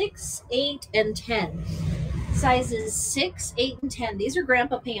sizes 6, 8, and 10. Sizes 6, 8, and 10. These are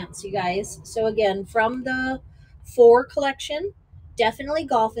grandpa pants, you guys. So again, from the 4 collection, definitely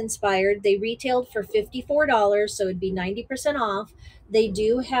golf inspired. They retailed for $54, so it'd be 90% off. They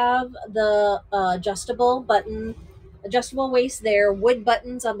do have the adjustable waist there, wood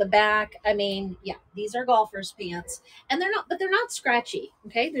buttons on the back. I mean, yeah, these are golfers pants. And they're not scratchy,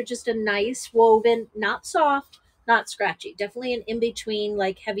 okay? They're just a nice woven, not soft, not scratchy. Definitely an in between,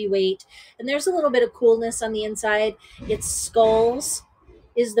 like heavyweight. And there's a little bit of coolness on the inside. It's skulls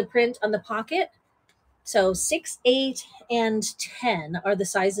is the print on the pocket. So 6, 8, and 10 are the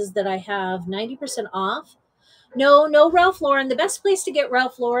sizes that I have 90% off. No Ralph Lauren. The best place to get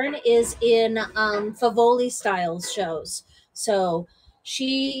Ralph Lauren is in Favoli Styles shows. So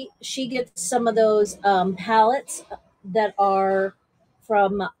she gets some of those palettes that are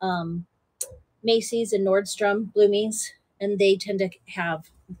from Macy's and Nordstrom, Bloomies, and they tend to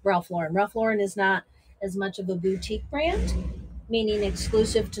have Ralph Lauren. Ralph Lauren is not as much of a boutique brand, meaning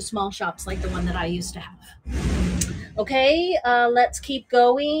exclusive to small shops like the one that I used to have. Okay, let's keep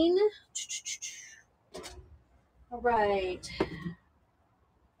going. All right.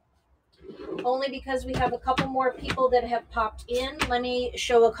 Only because we have a couple more people that have popped in. Let me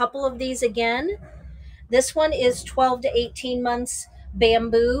show a couple of these again. This one is 12 to 18 months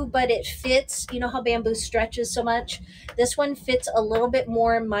bamboo, but it fits. You know how bamboo stretches so much? This one fits a little bit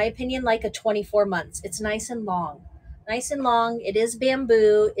more, in my opinion, like a 24 months. It's nice and long. Nice and long. It is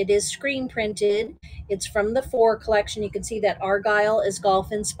bamboo. It is screen printed. It's from the 4 collection. You can see that Argyle is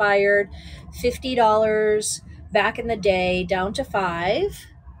golf inspired. $50 back in the day, down to 5.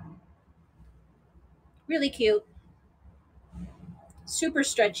 Really cute. Super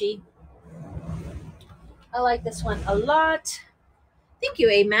stretchy. I like this one a lot. Thank you,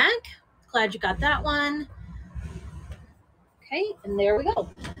 AMAC. Glad you got that one. Okay, and there we go.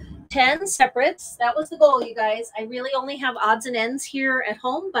 10 separates. That was the goal, you guys. I really only have odds and ends here at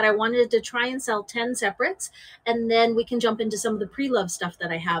home, but I wanted to try and sell 10 separates, and then we can jump into some of the pre-love stuff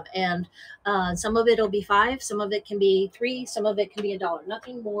that I have. And some of it will be 5, some of it can be 3, some of it can be $1.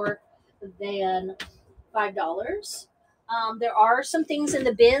 Nothing more than $5. There are some things in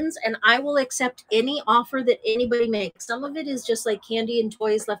the bins, and I will accept any offer that anybody makes. Some of it is just like candy and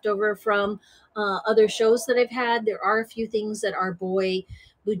toys left over from other shows that I've had. There are a few things that are boy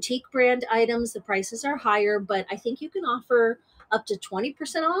boutique brand items. The prices are higher, but I think you can offer up to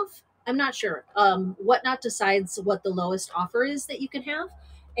 20% off. I'm not sure. Whatnot decides what the lowest offer is that you can have,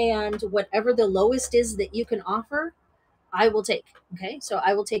 and whatever the lowest is that you can offer, I will take. Okay, so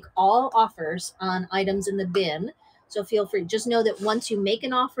I will take all offers on items in the bin. So feel free. Just know that once you make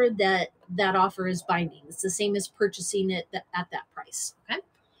an offer, that offer is binding. It's the same as purchasing it at that price. Okay.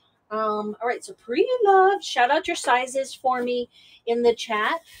 All right. So pre-love, shout out your sizes for me in the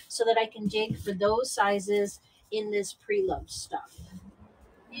chat so that I can dig for those sizes in this pre-love stuff.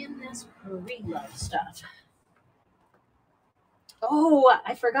 Oh,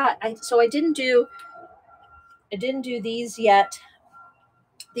 I forgot. I didn't do these yet.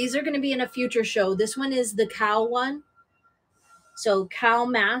 These are going to be in a future show. This one is the cow one. So cow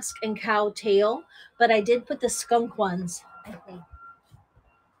mask and cow tail. But I did put the skunk ones, I think.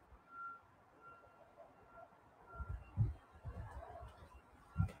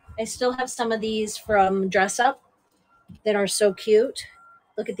 I still have some of these from Dress Up that are so cute.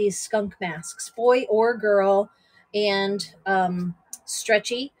 Look at these skunk masks, boy or girl, and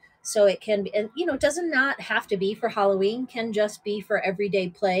stretchy. So it can be, and it doesn't not have to be for Halloween, can just be for everyday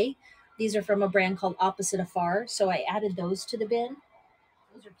play. These are from a brand called Opposite Afar. So I added those to the bin.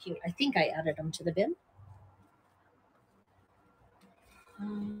 Those are cute. I think I added them to the bin.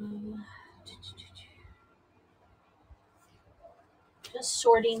 Just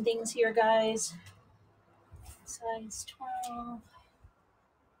sorting things here, guys. Size 12.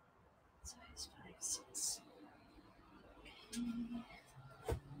 Size 5, 6. Okay.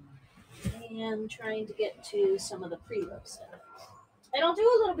 And trying to get to some of the pre-love stuff. And I'll do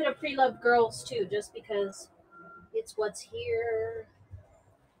a little bit of pre-love girls too, just because it's what's here.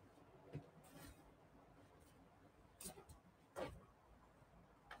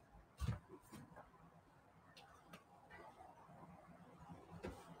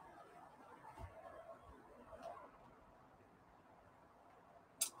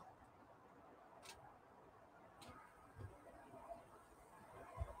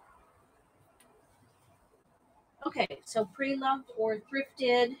 Okay, so pre-loved or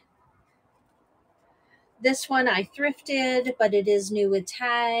thrifted. This one I thrifted, but it is new with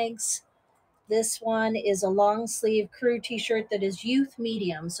tags. This one is a long sleeve crew t-shirt that is youth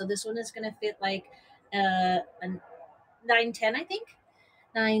medium. So this one is going to fit like a 9-10, I think.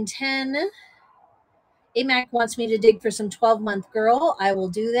 9-10. AMAC wants me to dig for some 12-month girl. I will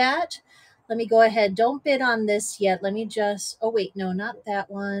do that. Let me go ahead. Don't bid on this yet. Let me just, oh wait, no, not that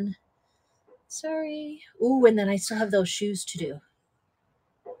one. Sorry. Ooh, and then I still have those shoes to do.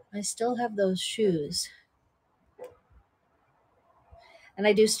 I still have those shoes. And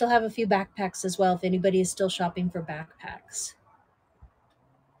I do still have a few backpacks as well if anybody is still shopping for backpacks.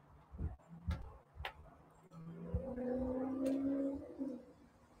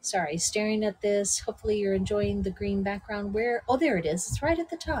 Sorry, staring at this. Hopefully you're enjoying the green background. Where? Oh, there it is. It's right at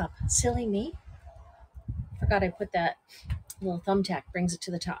the top. Silly me. Forgot I put that little thumbtack, brings it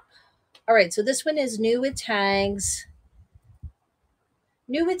to the top. All right, so this one is new with tags.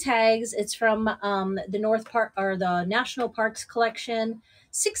 New with tags. It's from the North Park or the National Parks collection.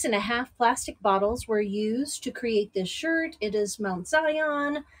 6.5 plastic bottles were used to create this shirt. It is Mount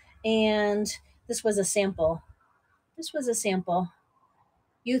Zion, and this was a sample. This was a sample.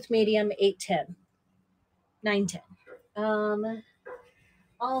 Youth medium 810, 910.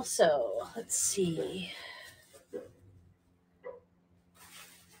 Also, let's see.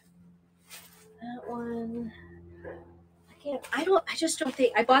 That one. I just don't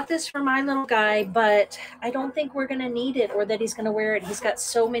think I bought this for my little guy, but I don't think we're gonna need it or that he's gonna wear it. He's got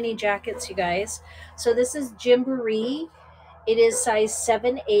so many jackets, you guys. So this is Gymboree. It is size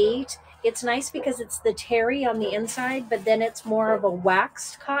 7-8. It's nice because it's the terry on the inside, but then it's more of a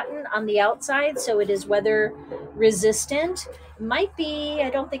waxed cotton on the outside, so it is weather resistant. Might be,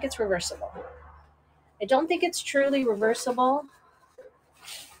 I don't think it's reversible. I don't think it's truly reversible,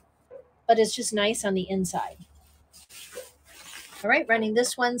 but it's just nice on the inside. All right, running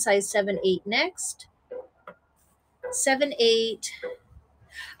this one, size 7-8 next. 7-8.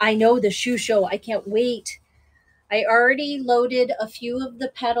 I know the shoe show. I can't wait. I already loaded a few of the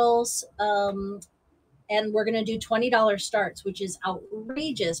pedals, and we're going to do $20 starts, which is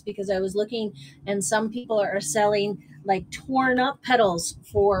outrageous because I was looking and some people are selling like torn up pedals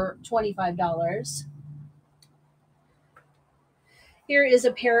for $25. Here is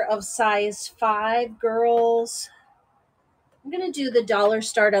a pair of size 5 girls. I'm going to do the dollar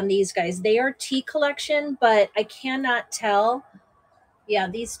start on these guys. They are T collection, but I cannot tell. Yeah,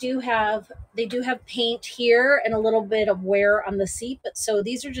 these do have paint here and a little bit of wear on the seat. But so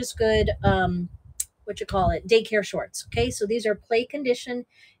these are just good, daycare shorts. Okay, so these are play condition.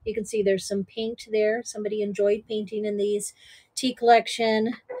 You can see there's some paint there. Somebody enjoyed painting in these. T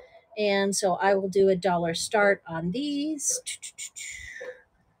collection. And so I will do a dollar start on these.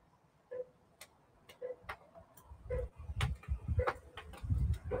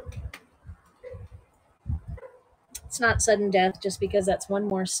 It's not sudden death just because that's one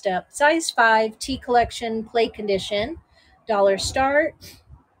more step. Size 5, T collection, play condition, dollar start.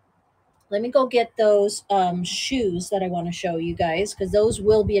 Let me go get those shoes that I want to show you guys because those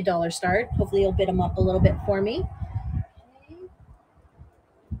will be a dollar start. Hopefully you'll bid them up a little bit for me.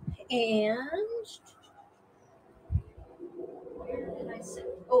 And where did I sit?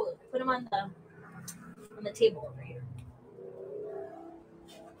 Oh, put them on the table over here.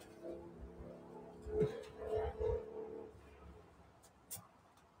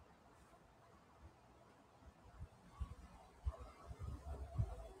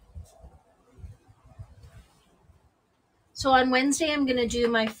 So on Wednesday, I'm going to do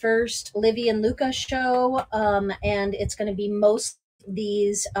my first Livy and Luca show, and it's going to be most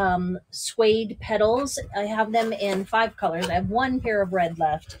these suede pedals. I have them in 5 colors. I have one pair of red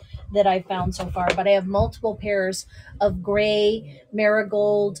left that I found so far, but I have multiple pairs of gray,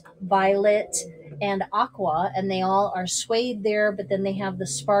 marigold, violet, and aqua, and they all are suede there, but then they have the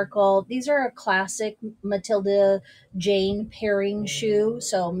sparkle. These are a classic Matilda Jane pairing shoe,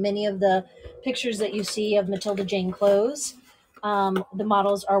 so many of the pictures that you see of Matilda Jane clothes, the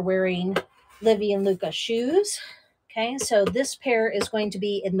models are wearing Livy and Luca shoes. Okay, so this pair is going to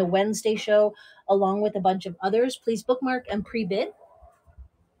be in the Wednesday show along with a bunch of others. Please bookmark and pre-bid.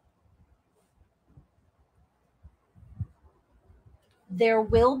 There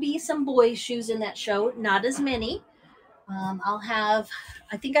will be some boys' shoes in that show, not as many. I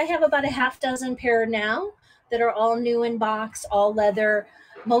think I have about a half dozen pair now that are all new in box, all leather,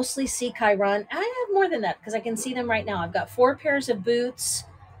 mostly Sea Chiron. I have more than that because I can see them right now. I've got 4 pairs of boots,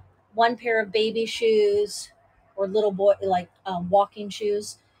 1 pair of baby shoes or little boy, like walking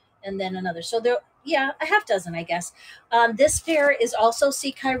shoes, and then another. So there, yeah, a half dozen, I guess. This pair is also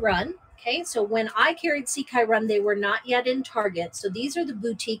Sea Chiron. Okay, so when I carried Sea Chiron, they were not yet in Target. So these are the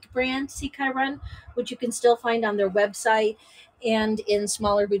boutique brand Sea Chiron, which you can still find on their website and in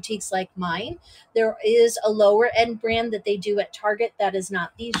smaller boutiques like mine. There is a lower end brand that they do at Target that is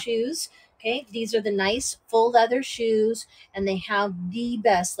not these shoes. Okay, these are the nice full leather shoes, and they have the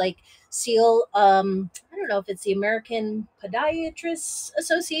best, like, seal. I don't know if it's the American Podiatrists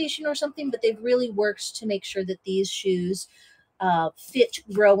Association or something, but they've really worked to make sure that these shoes fit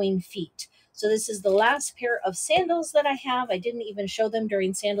growing feet. So this is the last pair of sandals that I have. I didn't even show them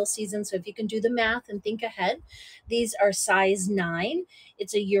during sandal season. So if you can do the math and think ahead, these are size 9.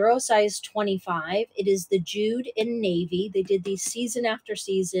 It's a Euro size 25. It is the Jude in navy. They did these season after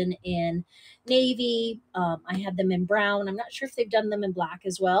season in navy. I had them in brown. I'm not sure if they've done them in black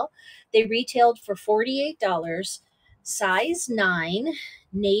as well. They retailed for $48, size 9,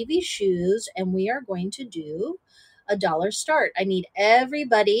 navy shoes, and we are going to do $1 start. I need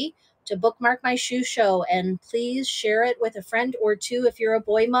everybody to bookmark my shoe show, and please share it with a friend or two. If you're a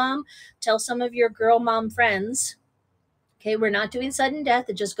boy mom, tell some of your girl mom friends. Okay, we're not doing sudden death.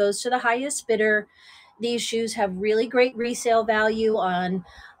 It just goes to the highest bidder. These shoes have really great resale value on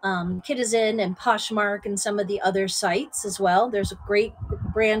Kitizen and Poshmark and some of the other sites as well. There's a great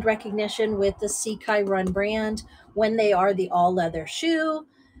brand recognition with the Sekai Run brand when they are the all leather shoe.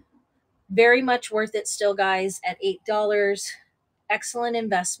 Very much worth it still, guys, at $8. Excellent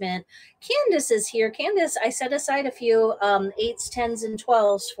investment. Candace is here. Candace, I set aside a few 8s, 10s, and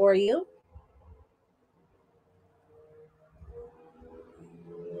 12s for you.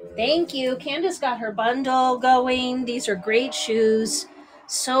 Thank you. Candace got her bundle going. These are great shoes.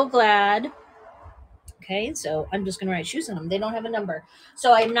 So glad. Okay, so I'm just going to write shoes on them. They don't have a number.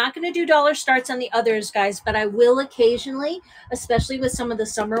 So I'm not going to do dollar starts on the others, guys, but I will occasionally, especially with some of the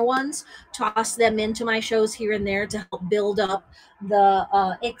summer ones, toss them into my shows here and there to help build up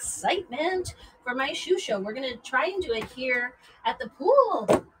the excitement for my shoe show. We're going to try and do it here at the pool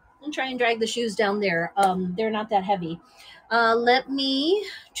and try and drag the shoes down there. They're not that heavy. Let me...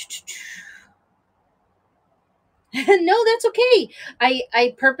 No, that's okay.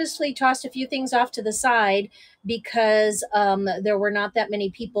 I purposely tossed a few things off to the side because there were not that many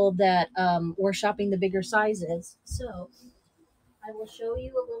people that were shopping the bigger sizes. So I will show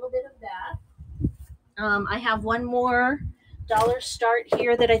you a little bit of that. I have one more dollar start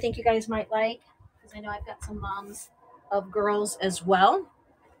here that I think you guys might like, because I know I've got some moms of girls as well.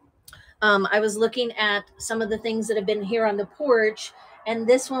 I was looking at some of the things that have been here on the porch, and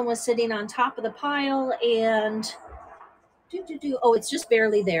this one was sitting on top of the pile, and oh, it's just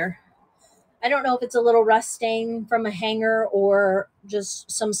barely there. I don't know if it's a little rust stain from a hanger or just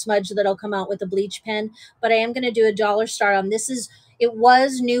some smudge that'll come out with a bleach pen, but I am going to do a dollar start on this. It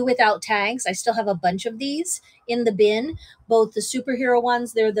was new without tags. I still have a bunch of these in the bin, both the superhero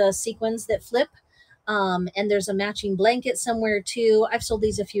ones. They're the sequins that flip. And there's a matching blanket somewhere too. I've sold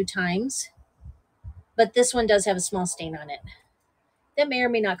these a few times, but this one does have a small stain on it. That may or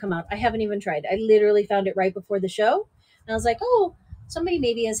may not come out. I haven't even tried. I literally found it right before the show. And I was like, oh, somebody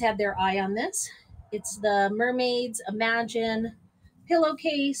maybe has had their eye on this. It's the Mermaids Imagine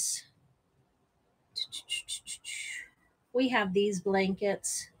pillowcase. We have these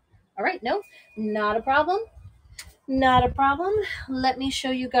blankets. All right, no, not a problem. Not a problem. Let me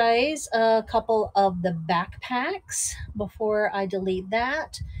show you guys a couple of the backpacks before I delete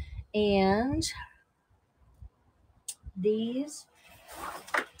that. And these,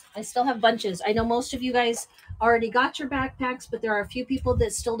 I still have bunches. I know most of you guys already got your backpacks, but there are a few people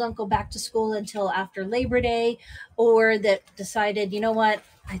that still don't go back to school until after Labor Day, or that decided, you know what,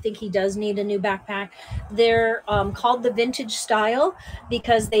 I think he does need a new backpack. They're called the vintage style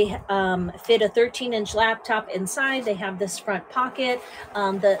because they fit a 13-inch laptop inside. They have this front pocket.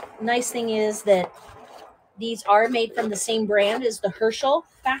 The nice thing is that these are made from the same brand as the Herschel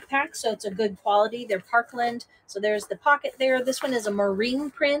backpack, so it's a good quality. They're Parkland, so there's the pocket there. This one is a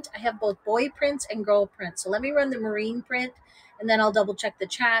marine print. I have both boy prints and girl prints. So let me run the marine print, and then I'll double check the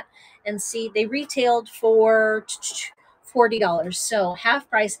chat and see. They retailed for $40, so half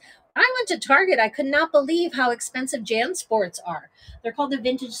price. When I went to Target, I could not believe how expensive JanSports are. They're called the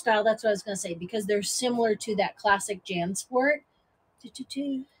vintage style. That's what I was going to say, because they're similar to that classic JanSport.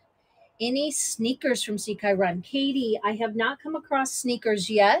 Any sneakers from Sekai Run? Katie, I have not come across sneakers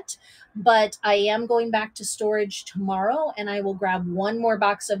yet, but I am going back to storage tomorrow, and I will grab one more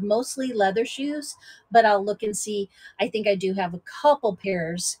box of mostly leather shoes, but I'll look and see. I think I do have a couple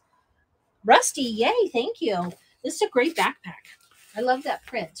pairs. Rusty, yay, thank you. This is a great backpack. I love that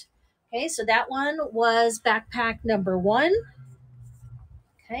print. Okay, so that one was backpack number 1.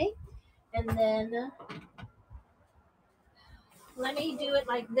 Okay, and then let me do it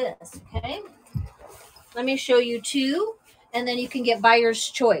like this, okay? Let me show you 2, and then you can get buyer's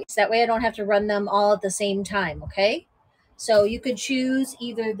choice. That way I don't have to run them all at the same time, okay? So you could choose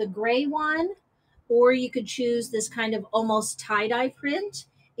either the gray one, or you could choose this kind of almost tie-dye print,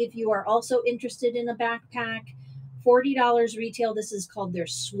 If you are also interested in a backpack, $40 retail. This is called their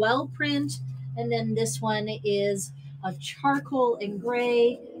swell print. And then this one is a charcoal and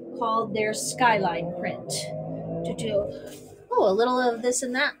gray called their skyline print. Oh, a little of this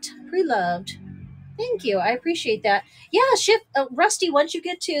and that. Pre-loved. Thank you. I appreciate that. Yeah, Rusty, once you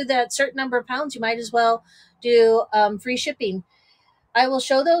get to that certain number of pounds, you might as well do free shipping. I will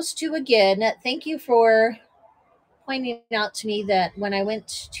show those two again. Thank you for pointing out to me that when I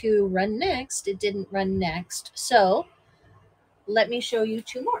went to run next, it didn't run next. So let me show you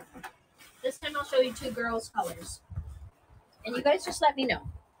two more. This time I'll show you two girls' colors. And you guys just let me know.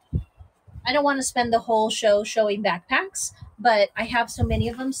 I don't want to spend the whole show showing backpacks, but I have so many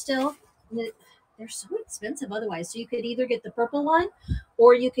of them still. They're so expensive otherwise. So you could either get the purple one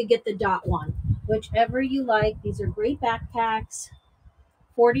or you could get the dot one. Whichever you like. These are great backpacks.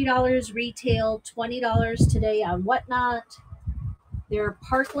 $40 retail, $20 today on Whatnot. They're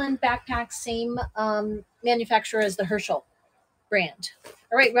Parkland backpacks, same manufacturer as the Herschel brand.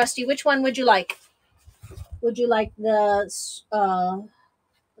 All right, Rusty, which one would you like? Would you like the,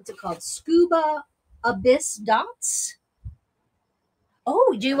 what's it called? Scuba Abyss Dots?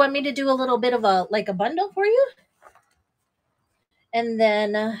 Oh, do you want me to do a little bit of a bundle for you? And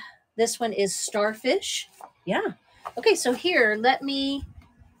then this one is Starfish. Yeah. Okay, so here,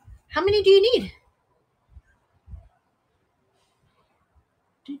 how many do you need?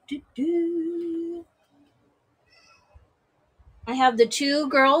 I have the two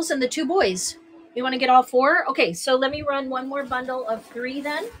girls and the two boys. You want to get all four? Okay, so let me run one more bundle of 3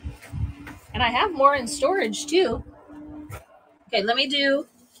 then. And I have more in storage too. Okay, let me do,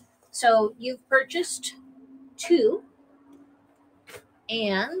 so you've purchased 2.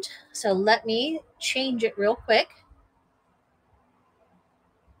 And so let me change it real quick.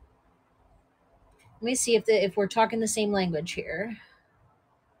 Let me see if we're talking the same language here.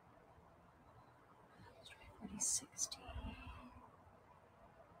 60.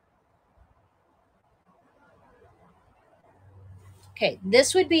 Okay,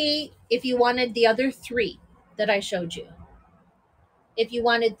 this would be if you wanted the other 3 that I showed you. If you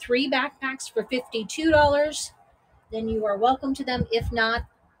wanted 3 backpacks for $52, then you are welcome to them. If not,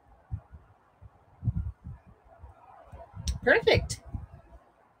 perfect.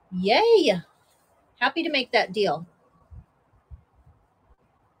 Yay. Happy to make that deal.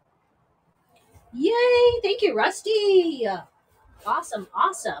 Yay. Thank you, Rusty. Awesome.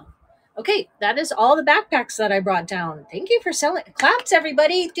 Awesome. Okay, that is all the backpacks that I brought down. Thank you for selling. Claps,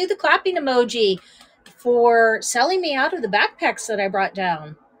 everybody. Do the clapping emoji for selling me out of the backpacks that I brought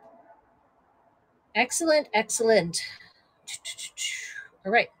down. Excellent, excellent.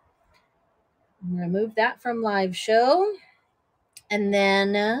 All right. Remove that from live show. And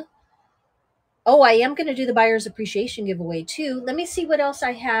then, I am going to do the buyer's appreciation giveaway too. Let me see what else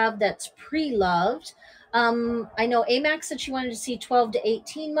I have that's pre-loved. I know Amax said she wanted to see 12 to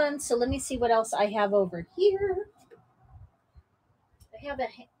 18 months. So let me see what else I have over here. I have a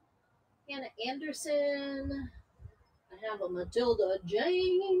Hannah Anderson. I have a Matilda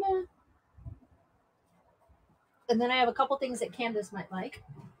Jane. And then I have a couple things that Candace might like.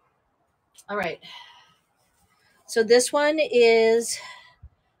 All right. So this one is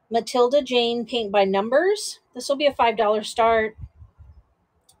Matilda Jane Paint by Numbers. This will be a $5 start.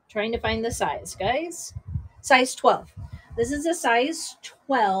 Trying to find the size, guys. Size 12. This is a size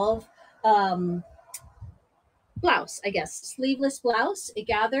 12 blouse, I guess. Sleeveless blouse. It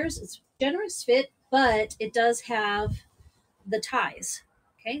gathers. It's generous fit, but it does have the ties.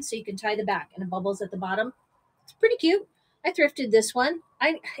 Okay, so you can tie the back and it bubbles at the bottom. It's pretty cute. I thrifted this one.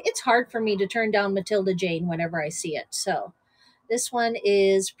 It's hard for me to turn down Matilda Jane whenever I see it. So this one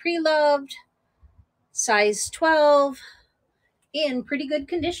is pre-loved, size 12, in pretty good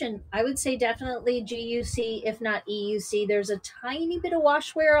condition. I would say definitely GUC, if not EUC. There's a tiny bit of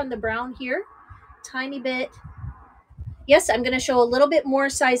wash wear on the brown here. Tiny bit. Yes, I'm going to show a little bit more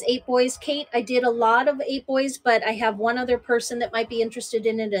size 8 boys. Kate, I did a lot of 8 boys, but I have one other person that might be interested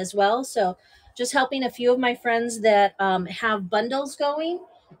in it as well. So just helping a few of my friends that have bundles going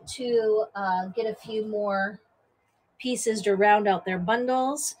to get a few more pieces to round out their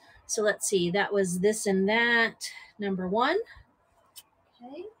bundles. So let's see. That was this and that, number 1.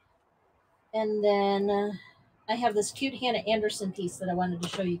 Okay. And then I have this cute Hannah Anderson piece that I wanted to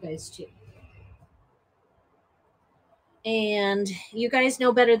show you guys too. And you guys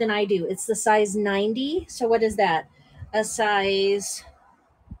know better than I do. It's the size 90. So what is that? A size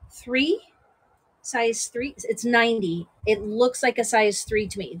 3? Size 3? It's 90. It looks like a size 3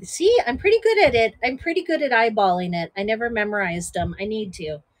 to me. See, I'm pretty good at it. I'm pretty good at eyeballing it. I never memorized them. I need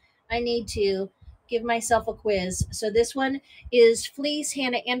to. give myself a quiz. So this one is fleece,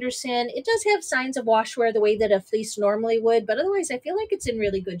 Hannah Anderson. It does have signs of wash wear the way that a fleece normally would, but otherwise I feel like it's in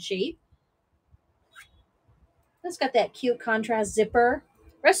really good shape. It's got that cute contrast zipper.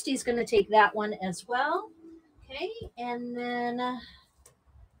 Rusty's going to take that one as well. Okay, and then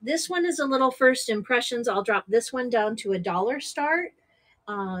this one is a little first impressions. I'll drop this one down to $1 start.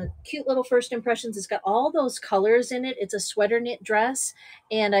 Cute little first impressions. It's got all those colors in it. It's a sweater knit dress,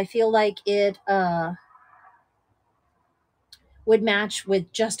 and I feel like it would match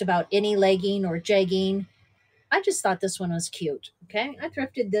with just about any legging or jegging. I just thought this one was cute. Okay, I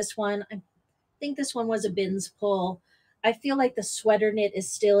thrifted this one. I think this one was a bins pull. I feel like the sweater knit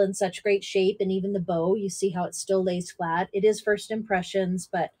is still in such great shape, and even the bow, you see how it still lays flat. It is first impressions,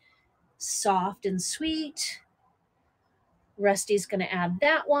 but soft and sweet. Rusty's going to add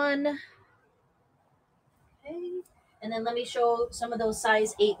that one. Okay. And then let me show some of those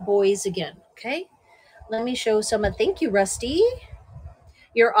size 8 boys again. Okay. Let me show some of, thank you, Rusty.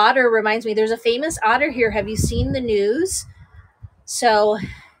 Your otter reminds me, there's a famous otter here. Have you seen the news? So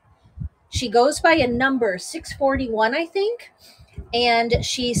she goes by a number 641, I think, and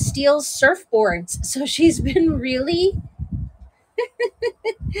she steals surfboards. So she's been really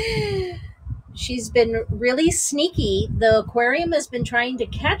sneaky. The aquarium has been trying to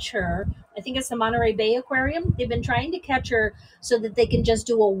catch her. I think it's the Monterey Bay Aquarium. They've been trying to catch her so that they can just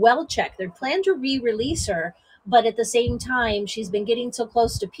do a well check. They're planning to re-release her, but at the same time, she's been getting so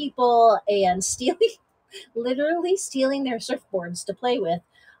close to people and literally stealing their surfboards to play with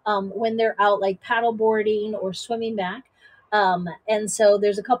when they're out like paddle boarding or swimming back. And so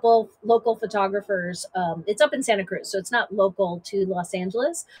there's a couple local photographers. It's up in Santa Cruz, so it's not local to Los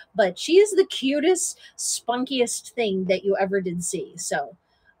Angeles, but she is the cutest, spunkiest thing that you ever did see. So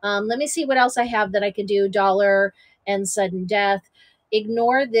let me see what else I have that I can do. Dollar and sudden death.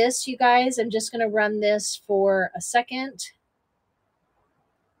 Ignore this, you guys. I'm just going to run this for a second.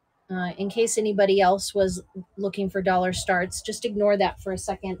 In case anybody else was looking for dollar starts, just ignore that for a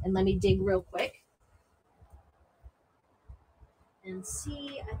second and let me dig real quick. And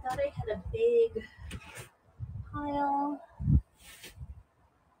see, I thought I had a big pile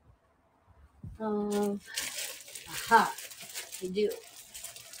of, aha, I do.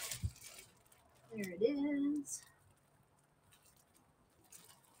 There it is.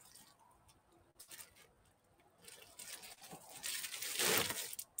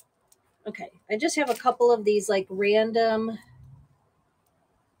 Okay, I just have a couple of these like random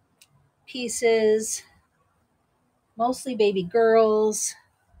pieces, mostly baby girls.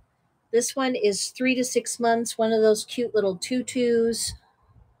 This one is 3 to 6 months, one of those cute little tutus.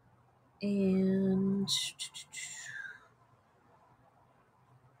 And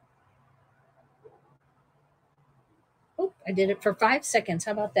oh, I did it for 5 seconds.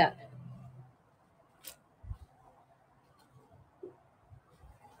 How about that?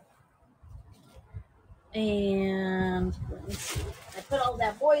 And let me see. I put all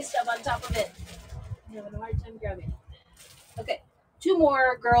that boy stuff on top of it. I'm having a hard time grabbing it. Okay, 2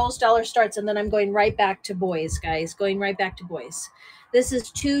 more girls dollar starts, and then I'm going right back to boys, guys. Going right back to boys. This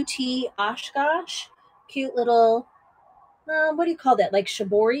is 2T Oshkosh. Cute little, what do you call that? Like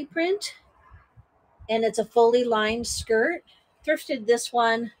shibori print. And it's a fully lined skirt. Thrifted this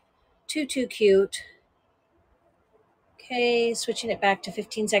one. Too cute. Okay, switching it back to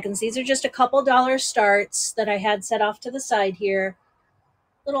 15 seconds. These are just a couple dollar starts that I had set off to the side here.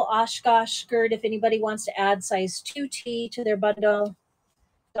 Little Oshkosh skirt if anybody wants to add size 2T to their bundle.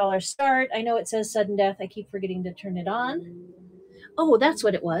 Dollar start. I know it says sudden death. I keep forgetting to turn it on. Oh, that's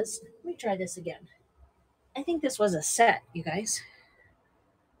what it was. Let me try this again. I think this was a set, you guys.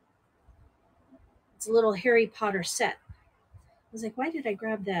 It's a little Harry Potter set. I was like, why did I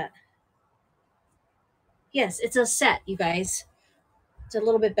grab that? Yes, it's a set, you guys. It's a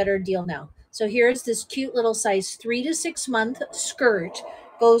little bit better deal now. So here's this cute little size 3 to 6 month skirt.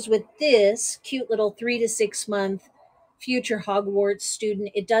 Goes with this cute little 3 to 6 month future Hogwarts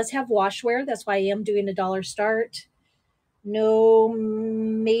student. It does have washwear. That's why I am doing a dollar start. No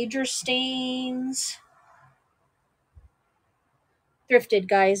major stains. Thrifted,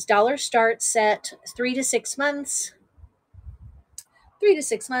 guys. Dollar start set 3 to 6 months. 3 to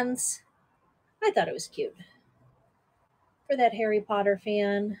 6 months. I thought it was cute for that Harry Potter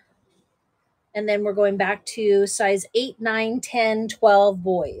fan. And then we're going back to size 8, 9, 10, 12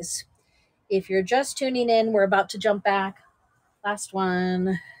 boys. If you're just tuning in, we're about to jump back. Last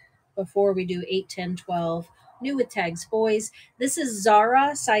one before we do 8, 10, 12. New with tags, boys. This is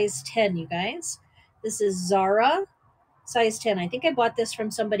Zara size 10, you guys. This is Zara size 10. I think I bought this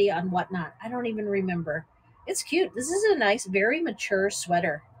from somebody on Whatnot. I don't even remember. It's cute. This is a nice, very mature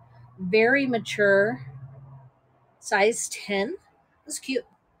sweater. very mature, size 10. That's cute.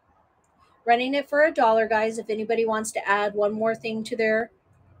 Running it for $1, guys. If anybody wants to add one more thing to their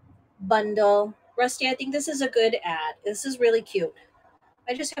bundle. Rusty, I think this is a good ad. This is really cute.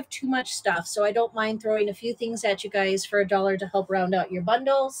 I just have too much stuff, so I don't mind throwing a few things at you guys for $1 to help round out your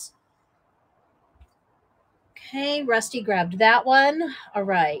bundles. Okay, Rusty grabbed that one. All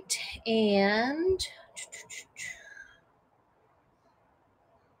right, and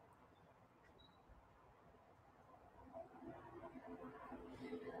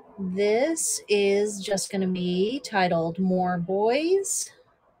this is just going to be titled More Boys.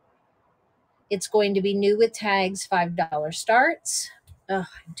 It's going to be new with tags, $5 starts. Oh,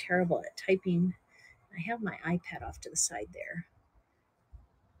 I'm terrible at typing. I have my iPad off to the side there.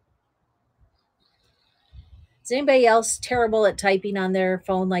 Is anybody else terrible at typing on their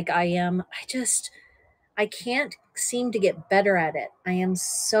phone like I am? I can't seem to get better at it. I am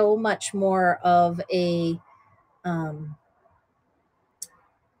so much more of a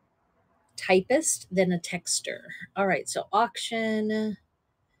typist than a texter. All right, so auction.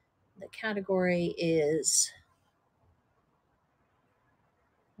 The category is,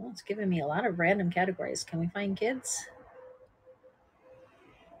 well, it's giving me a lot of random categories. Can we find kids?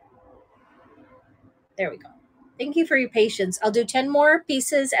 There we go. Thank you for your patience. I'll do 10 more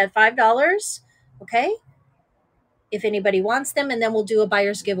pieces at $5. Okay. If anybody wants them, and then we'll do a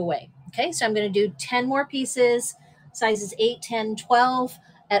buyer's giveaway. Okay. So I'm going to do 10 more pieces, sizes 8, 10, 12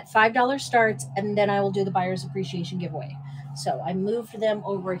 at $5 starts, and then I will do the buyer's appreciation giveaway. So I moved them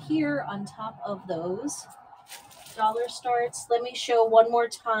over here on top of those dollar starts. Let me show one more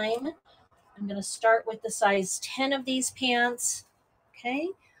time. I'm going to start with the size 10 of these pants. Okay.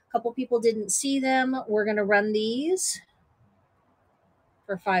 A couple people didn't see them. We're going to run these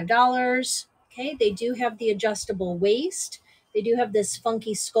for $5. Okay. They do have the adjustable waist. They do have this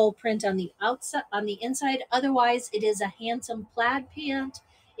funky skull print on the outside, on the inside. Otherwise, it is a handsome plaid pant.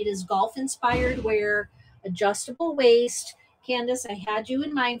 It is golf inspired wear, adjustable waist. Candace, I had you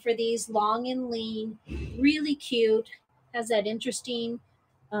in mind for these, long and lean, really cute. Has that interesting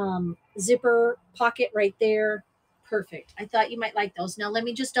zipper pocket right there. Perfect. I thought you might like those. Now let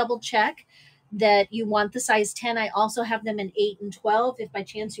me just double check that you want the size 10. I also have them in 8 and 12 if by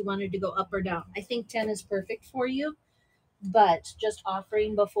chance you wanted to go up or down. I think 10 is perfect for you, but just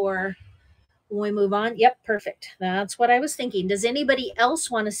offering before when we move on. Yep, perfect. That's what I was thinking. Does anybody else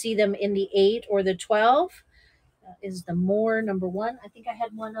want to see them in the 8 or the 12? That is the more number 1. I think I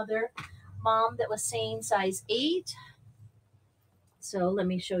had one other mom that was saying size 8. So let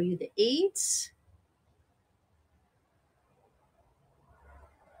me show you the 8s.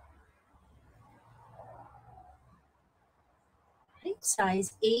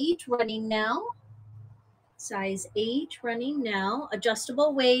 Size 8 running now. Size 8 running now.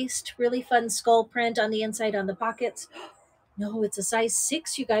 Adjustable waist, really fun skull print on the inside on the pockets. No, it's a size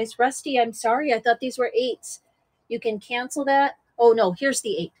 6, you guys. Rusty, I'm sorry. I thought these were 8s. You can cancel that. Oh, no, here's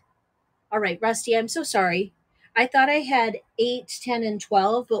the 8. All right, Rusty, I'm so sorry. I thought I had 8, 10, and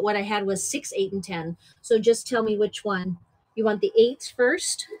 12, but what I had was 6, 8, and 10. So just tell me which one. You want the 8s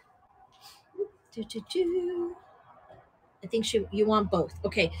first? I think you want both.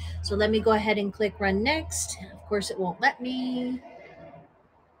 Okay, so let me go ahead and click run next. Of course, it won't let me.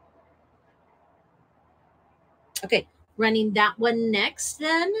 Okay, running that one next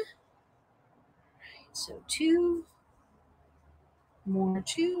then. So 2, more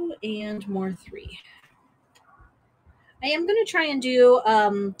 2, and more 3. I am going to try and do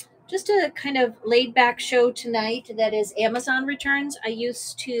just a kind of laid back show tonight that is Amazon returns. I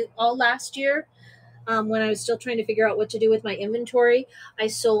used to all last year. When I was still trying to figure out what to do with my inventory, I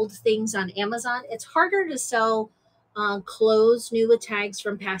sold things on Amazon. It's harder to sell clothes new with tags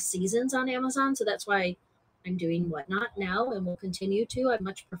from past seasons on Amazon. So that's why I'm doing Whatnot now and will continue to. I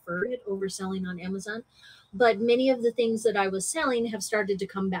much prefer it over selling on Amazon. But many of the things that I was selling have started to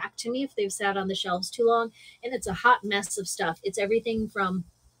come back to me if they've sat on the shelves too long. And it's a hot mess of stuff. It's everything from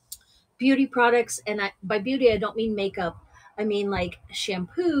beauty products. And by beauty, I don't mean makeup. I mean like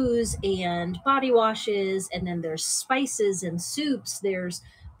shampoos and body washes, and then there's spices and soups, there's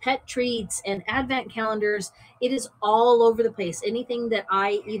pet treats and advent calendars. It is all over the place. Anything that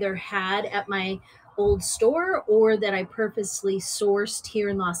I either had at my old store or that I purposely sourced here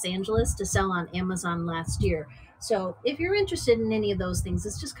in Los Angeles to sell on Amazon last year. So if you're interested in any of those things,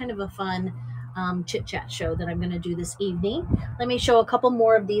 it's just kind of a fun chit chat show that I'm going to do this evening. Let me show a couple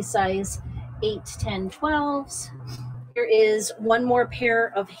more of these size 8, 10, 12s. Here is one more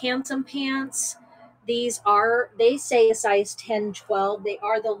pair of handsome pants. These are, they say a size 10, 12. They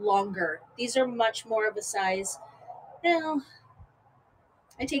are the longer. These are much more of a size, well,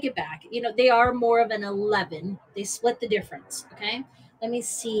 I take it back. You know, they are more of an 11. They split the difference. Okay. Let me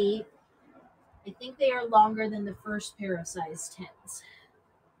see. I think they are longer than the first pair of size 10s.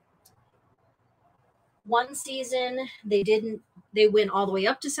 One season, they went all the way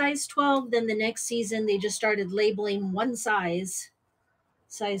up to size 12. Then the next season, they just started labeling one size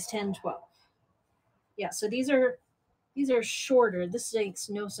 10, 12. Yeah. So these are shorter. This makes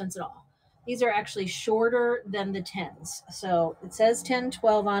no sense at all. These are actually shorter than the 10s. So it says 10,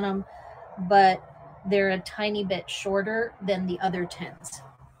 12 on them, but they're a tiny bit shorter than the other 10s.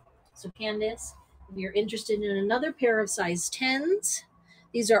 So Candace, if you're interested in another pair of size 10s,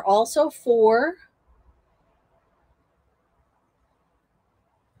 these are also 4.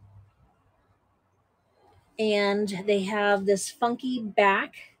 And they have this funky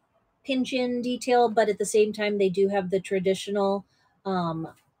back pinch in detail, but at the same time, they do have the traditional um,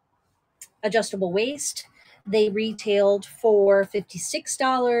 adjustable waist. They retailed for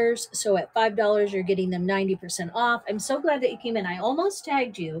 $56. So at $5, you're getting them 90% off. I'm so glad that you came in. I almost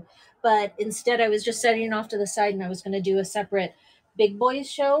tagged you, but instead I was just setting off to the side and I was going to do a separate big boys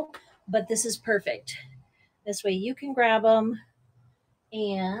show. But this is perfect. This way you can grab them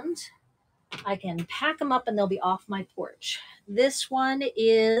and I can pack them up and they'll be off my porch. This one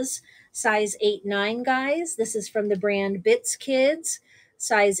is size 8, 9, guys. This is from the brand Bits Kids,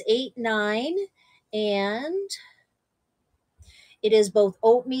 size 8, 9. And it is both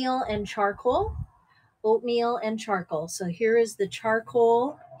oatmeal and charcoal. Oatmeal and charcoal. So here is the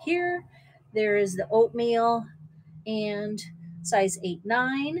charcoal here. There is the oatmeal and size 8,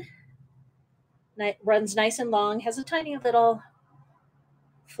 9. Runs nice and long. Has a tiny little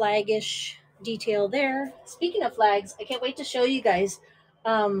flagish detail there. Speaking of flags, I can't wait to show you guys.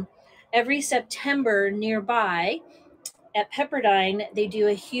 Um, every September nearby at Pepperdine, they do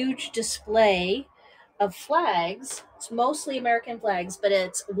a huge display of flags. It's mostly American flags, but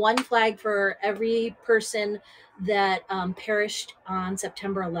it's one flag for every person that perished on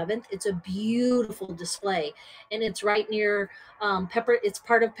September 11th. It's a beautiful display, and it's right near It's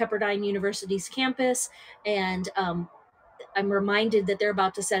part of Pepperdine University's campus, and I'm reminded that they're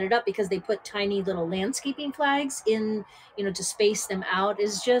about to set it up because they put tiny little landscaping flags in, to space them out.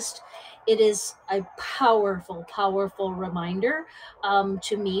 It is a powerful, powerful reminder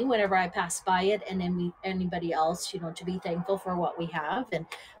to me whenever I pass by it, and anybody else, to be thankful for what we have and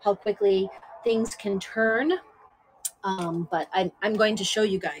how quickly things can turn. But I'm going to show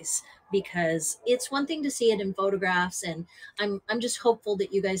you guys because it's one thing to see it in photographs, and I'm just hopeful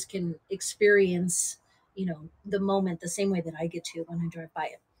that you guys can experience, the moment the same way that I get to when I drive by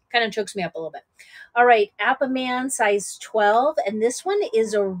it. Kind of chokes me up a little bit. All right, Appaman size 12, and this one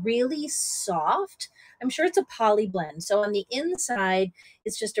is a really soft. I'm sure it's a poly blend. So on the inside,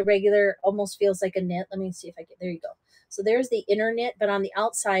 it's just a regular, almost feels like a knit. Let me see if I can. There you go. So there's the inner knit, but on the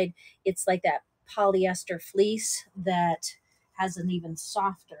outside, it's like that polyester fleece that has an even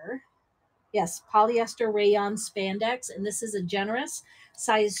softer, yes, polyester rayon spandex, and this is a generous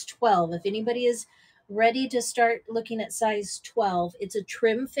size 12. If anybody is ready to start looking at size 12, it's a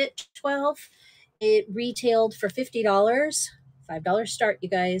trim fit 12. It retailed for $50. $5 start, you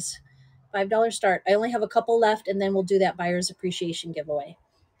guys. $5 start. I only have a couple left, and then we'll do that buyer's appreciation giveaway.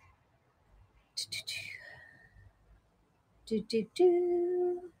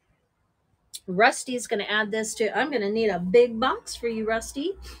 Rusty's going to add this to. I'm going to need a big box for you,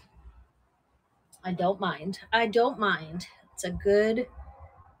 Rusty. I don't mind. I don't mind. It's a good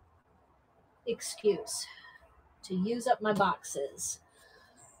excuse to use up my boxes.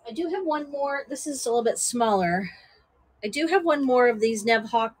 I do have one more. This is a little bit smaller. I do have one more of these Nev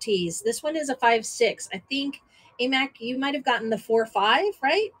Hawk tees. This one is a 5'6". I think, AMAC, you might have gotten the 4'5",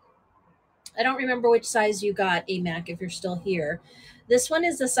 right? I don't remember which size you got, AMAC, if you're still here. This one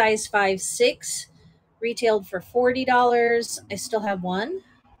is the size 5'6", retailed for $40. I still have one.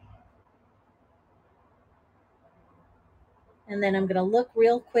 And then I'm going to look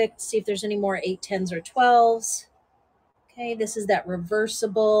real quick to see if there's any more 8, 10s, or 12s. Okay, this is that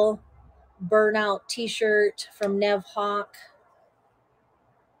reversible burnout t-shirt from Nev Hawk.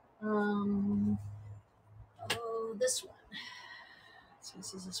 This one.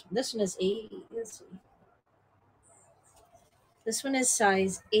 This is this one. This one is 8. Let's see. This one is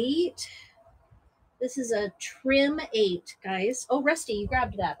size 8. This is a trim 8, guys. Oh, Rusty, you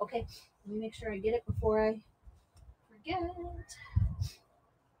grabbed that. Okay, let me make sure I get it before I forget.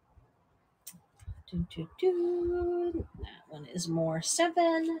 That one is more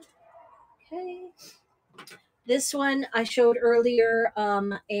 7. Okay. This one I showed earlier,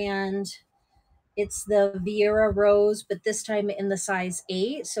 and it's the Vieira Rose, but this time in the size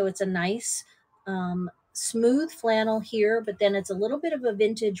 8. So it's a nice smooth flannel here, but then it's a little bit of a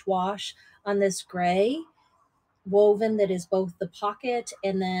vintage wash on this gray woven that is both the pocket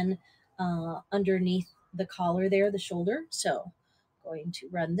and then underneath the collar there, the shoulder. So going to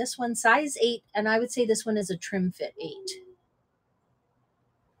run this one size 8, and I would say this one is a trim fit 8.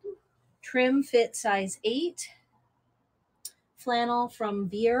 Trim fit size 8 flannel from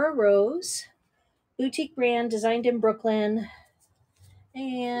Vieira Rose, boutique brand, designed in Brooklyn,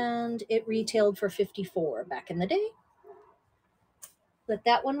 and it retailed for $54 back in the day. Let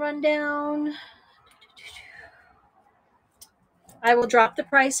that one run down. I will drop the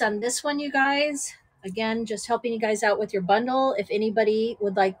price on this one, you guys. Again, just helping you guys out with your bundle. If anybody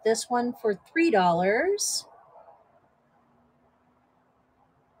would like this one for $3.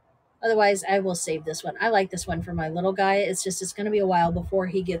 Otherwise, I will save this one. I like this one for my little guy. It's going to be a while before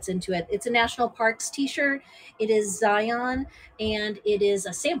he gets into it. It's a National Parks t-shirt. It is Zion, and it is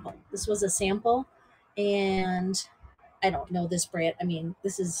a sample. This was a sample, and I don't know this brand. I mean,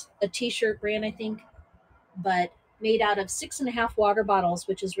 this is a t-shirt brand, I think, but made out of 6.5 water bottles,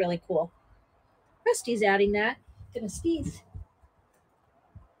 which is really cool. Rusty's adding that. Gonna sneeze.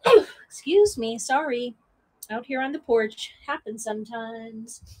 Excuse me. Sorry. Out here on the porch. Happens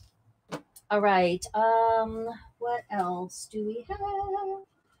sometimes. All right. What else do we have?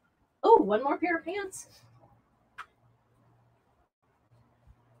 Oh, one more pair of pants.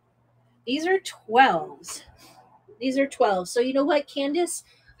 These are 12s. These are 12. So you know what, Candace?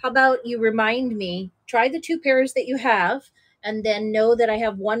 How about you remind me? Try the 2 pairs that you have, and then know that I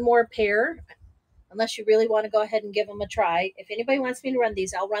have one more pair. Unless you really want to go ahead and give them a try. If anybody wants me to run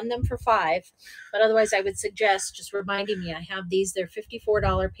these, I'll run them for $5. But otherwise, I would suggest just reminding me I have these. They're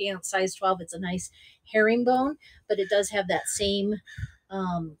 $54 pants, size 12. It's a nice herringbone, but it does have that same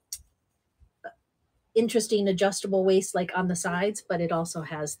interesting adjustable waist like on the sides, but it also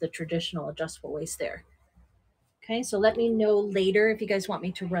has the traditional adjustable waist there. Okay, so let me know later if you guys want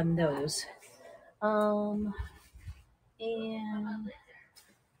me to run those.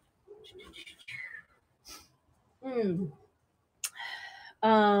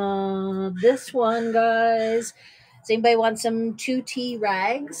 This one, guys. Does anybody want some 2T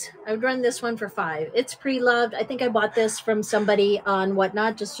rags? I would run this one for $5. It's pre-loved. I think I bought this from somebody on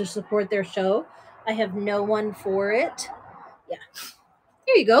Whatnot just to support their show. I have no one for it. Yeah.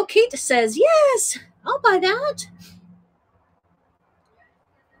 There you go. Kate says, yes, I'll buy that.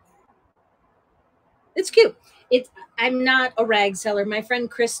 It's cute. I'm not a rag seller. My friend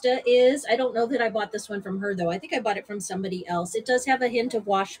Krista is. I don't know that I bought this one from her, though. I think I bought it from somebody else. It does have a hint of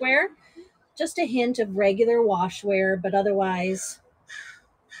washwear. Just a hint of regular washwear, but otherwise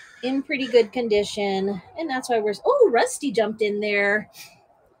in pretty good condition. And that's why Rusty jumped in there.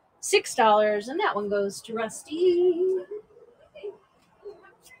 $6, and that one goes to Rusty.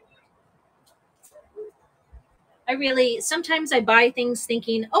 Sometimes I buy things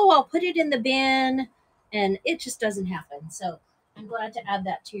thinking, I'll put it in the bin, and it just doesn't happen. So I'm glad to add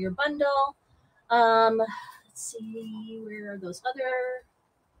that to your bundle. Let's see, where are those other?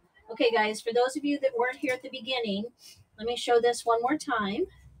 Okay, guys, for those of you that weren't here at the beginning, let me show this one more time.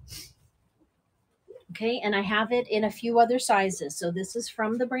 Okay, and I have it in a few other sizes. So this is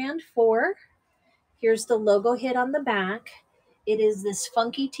from the brand 4. Here's the logo hit on the back. It is this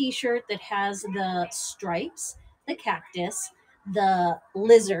funky t-shirt that has the stripes, the cactus, the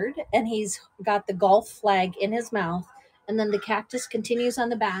lizard, and he's got the golf flag in his mouth. And then the cactus continues on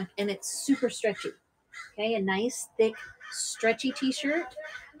the back, and it's super stretchy. Okay, a nice, thick, stretchy t-shirt.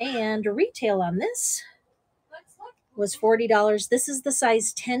 And retail on this was $40. This is the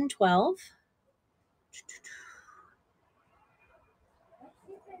size 10-12.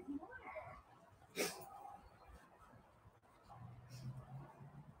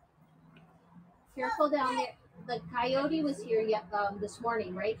 Careful down there. The coyote was here this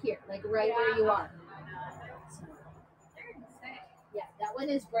morning, right here, like right where you are. Yeah, that one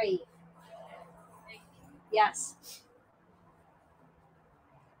is brave. Yes.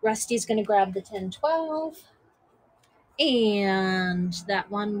 Rusty's going to grab the 10-12. And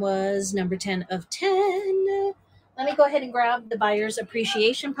that one was number 10 of 10. Let me go ahead and grab the buyer's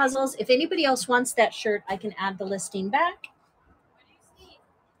appreciation puzzles. If anybody else wants that shirt, I can add the listing back.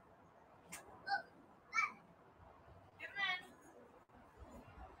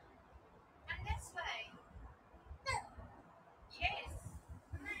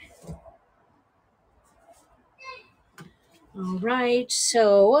 All right,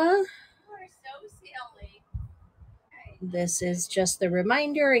 so this is just the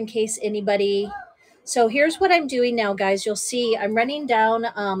reminder in case anybody So here's what I'm doing now, guys. You'll see I'm running down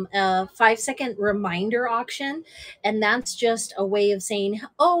a 5-second reminder auction. And that's just a way of saying,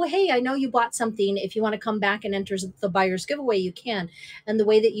 oh, hey, I know you bought something. If you want to come back and enter the buyer's giveaway, you can. And the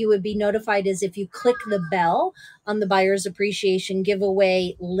way that you would be notified is if you click the bell on the buyer's appreciation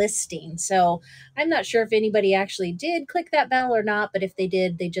giveaway listing. So I'm not sure if anybody actually did click that bell or not, but if they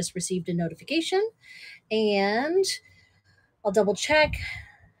did, they just received a notification. And I'll double check.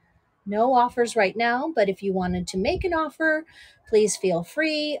 No offers right now, but if you wanted to make an offer, please feel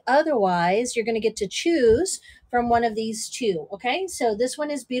free. Otherwise, you're going to get to choose from one of these two. Okay, so this one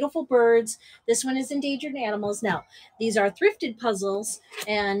is beautiful birds. This one is endangered animals. Now, these are thrifted puzzles,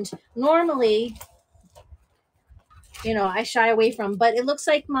 and normally, I shy away from, but it looks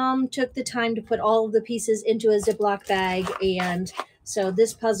like mom took the time to put all of the pieces into a Ziploc bag. And so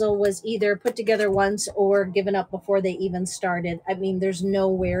this puzzle was either put together once or given up before they even started. I mean, there's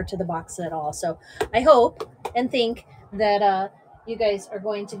nowhere to the box at all. So I hope and think that you guys are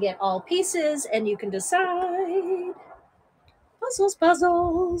going to get all pieces and you can decide. Puzzles,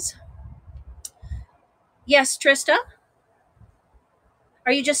 puzzles. Yes, Trista?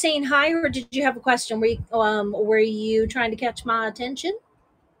 Are you just saying hi, or did you have a question? Were you trying to catch my attention?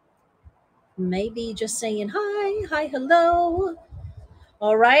 Maybe just saying hi, hello.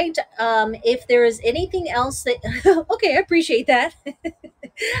 All right. If there is anything else that, okay, I appreciate that.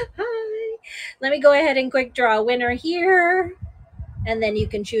 Hi. Let me go ahead and quick draw a winner here. And then you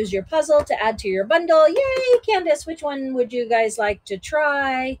can choose your puzzle to add to your bundle. Yay, Candace, which one would you guys like to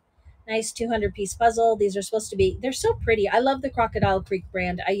try? Nice 200-piece puzzle. These are supposed to be, they're so pretty. I love the Crocodile Creek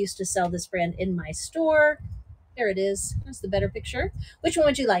brand. I used to sell this brand in my store. There it is. That's the better picture. Which one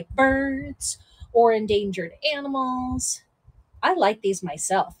would you like? Birds or endangered animals? I like these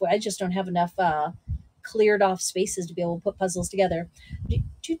myself. I just don't have enough cleared off spaces to be able to put puzzles together.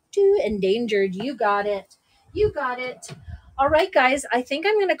 Endangered. You got it. You got it. All right, guys. I think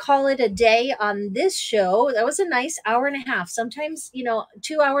I'm going to call it a day on this show. That was a nice hour and a half. Sometimes,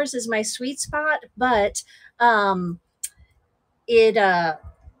 2 hours is my sweet spot, but it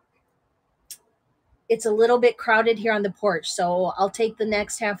it's a little bit crowded here on the porch. So I'll take the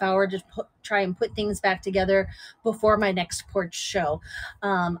next half hour to try and put things back together before my next porch show.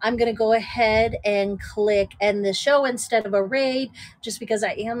 I'm going to go ahead and click end the show instead of a raid, just because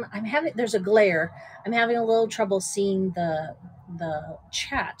there's a glare. I'm having a little trouble seeing the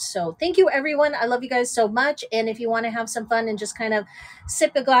chat. So thank you, everyone. I love you guys so much. And if you want to have some fun and just kind of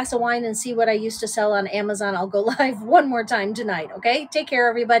sip a glass of wine and see what I used to sell on Amazon, I'll go live one more time tonight. Okay. Take care,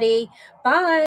 everybody. Bye.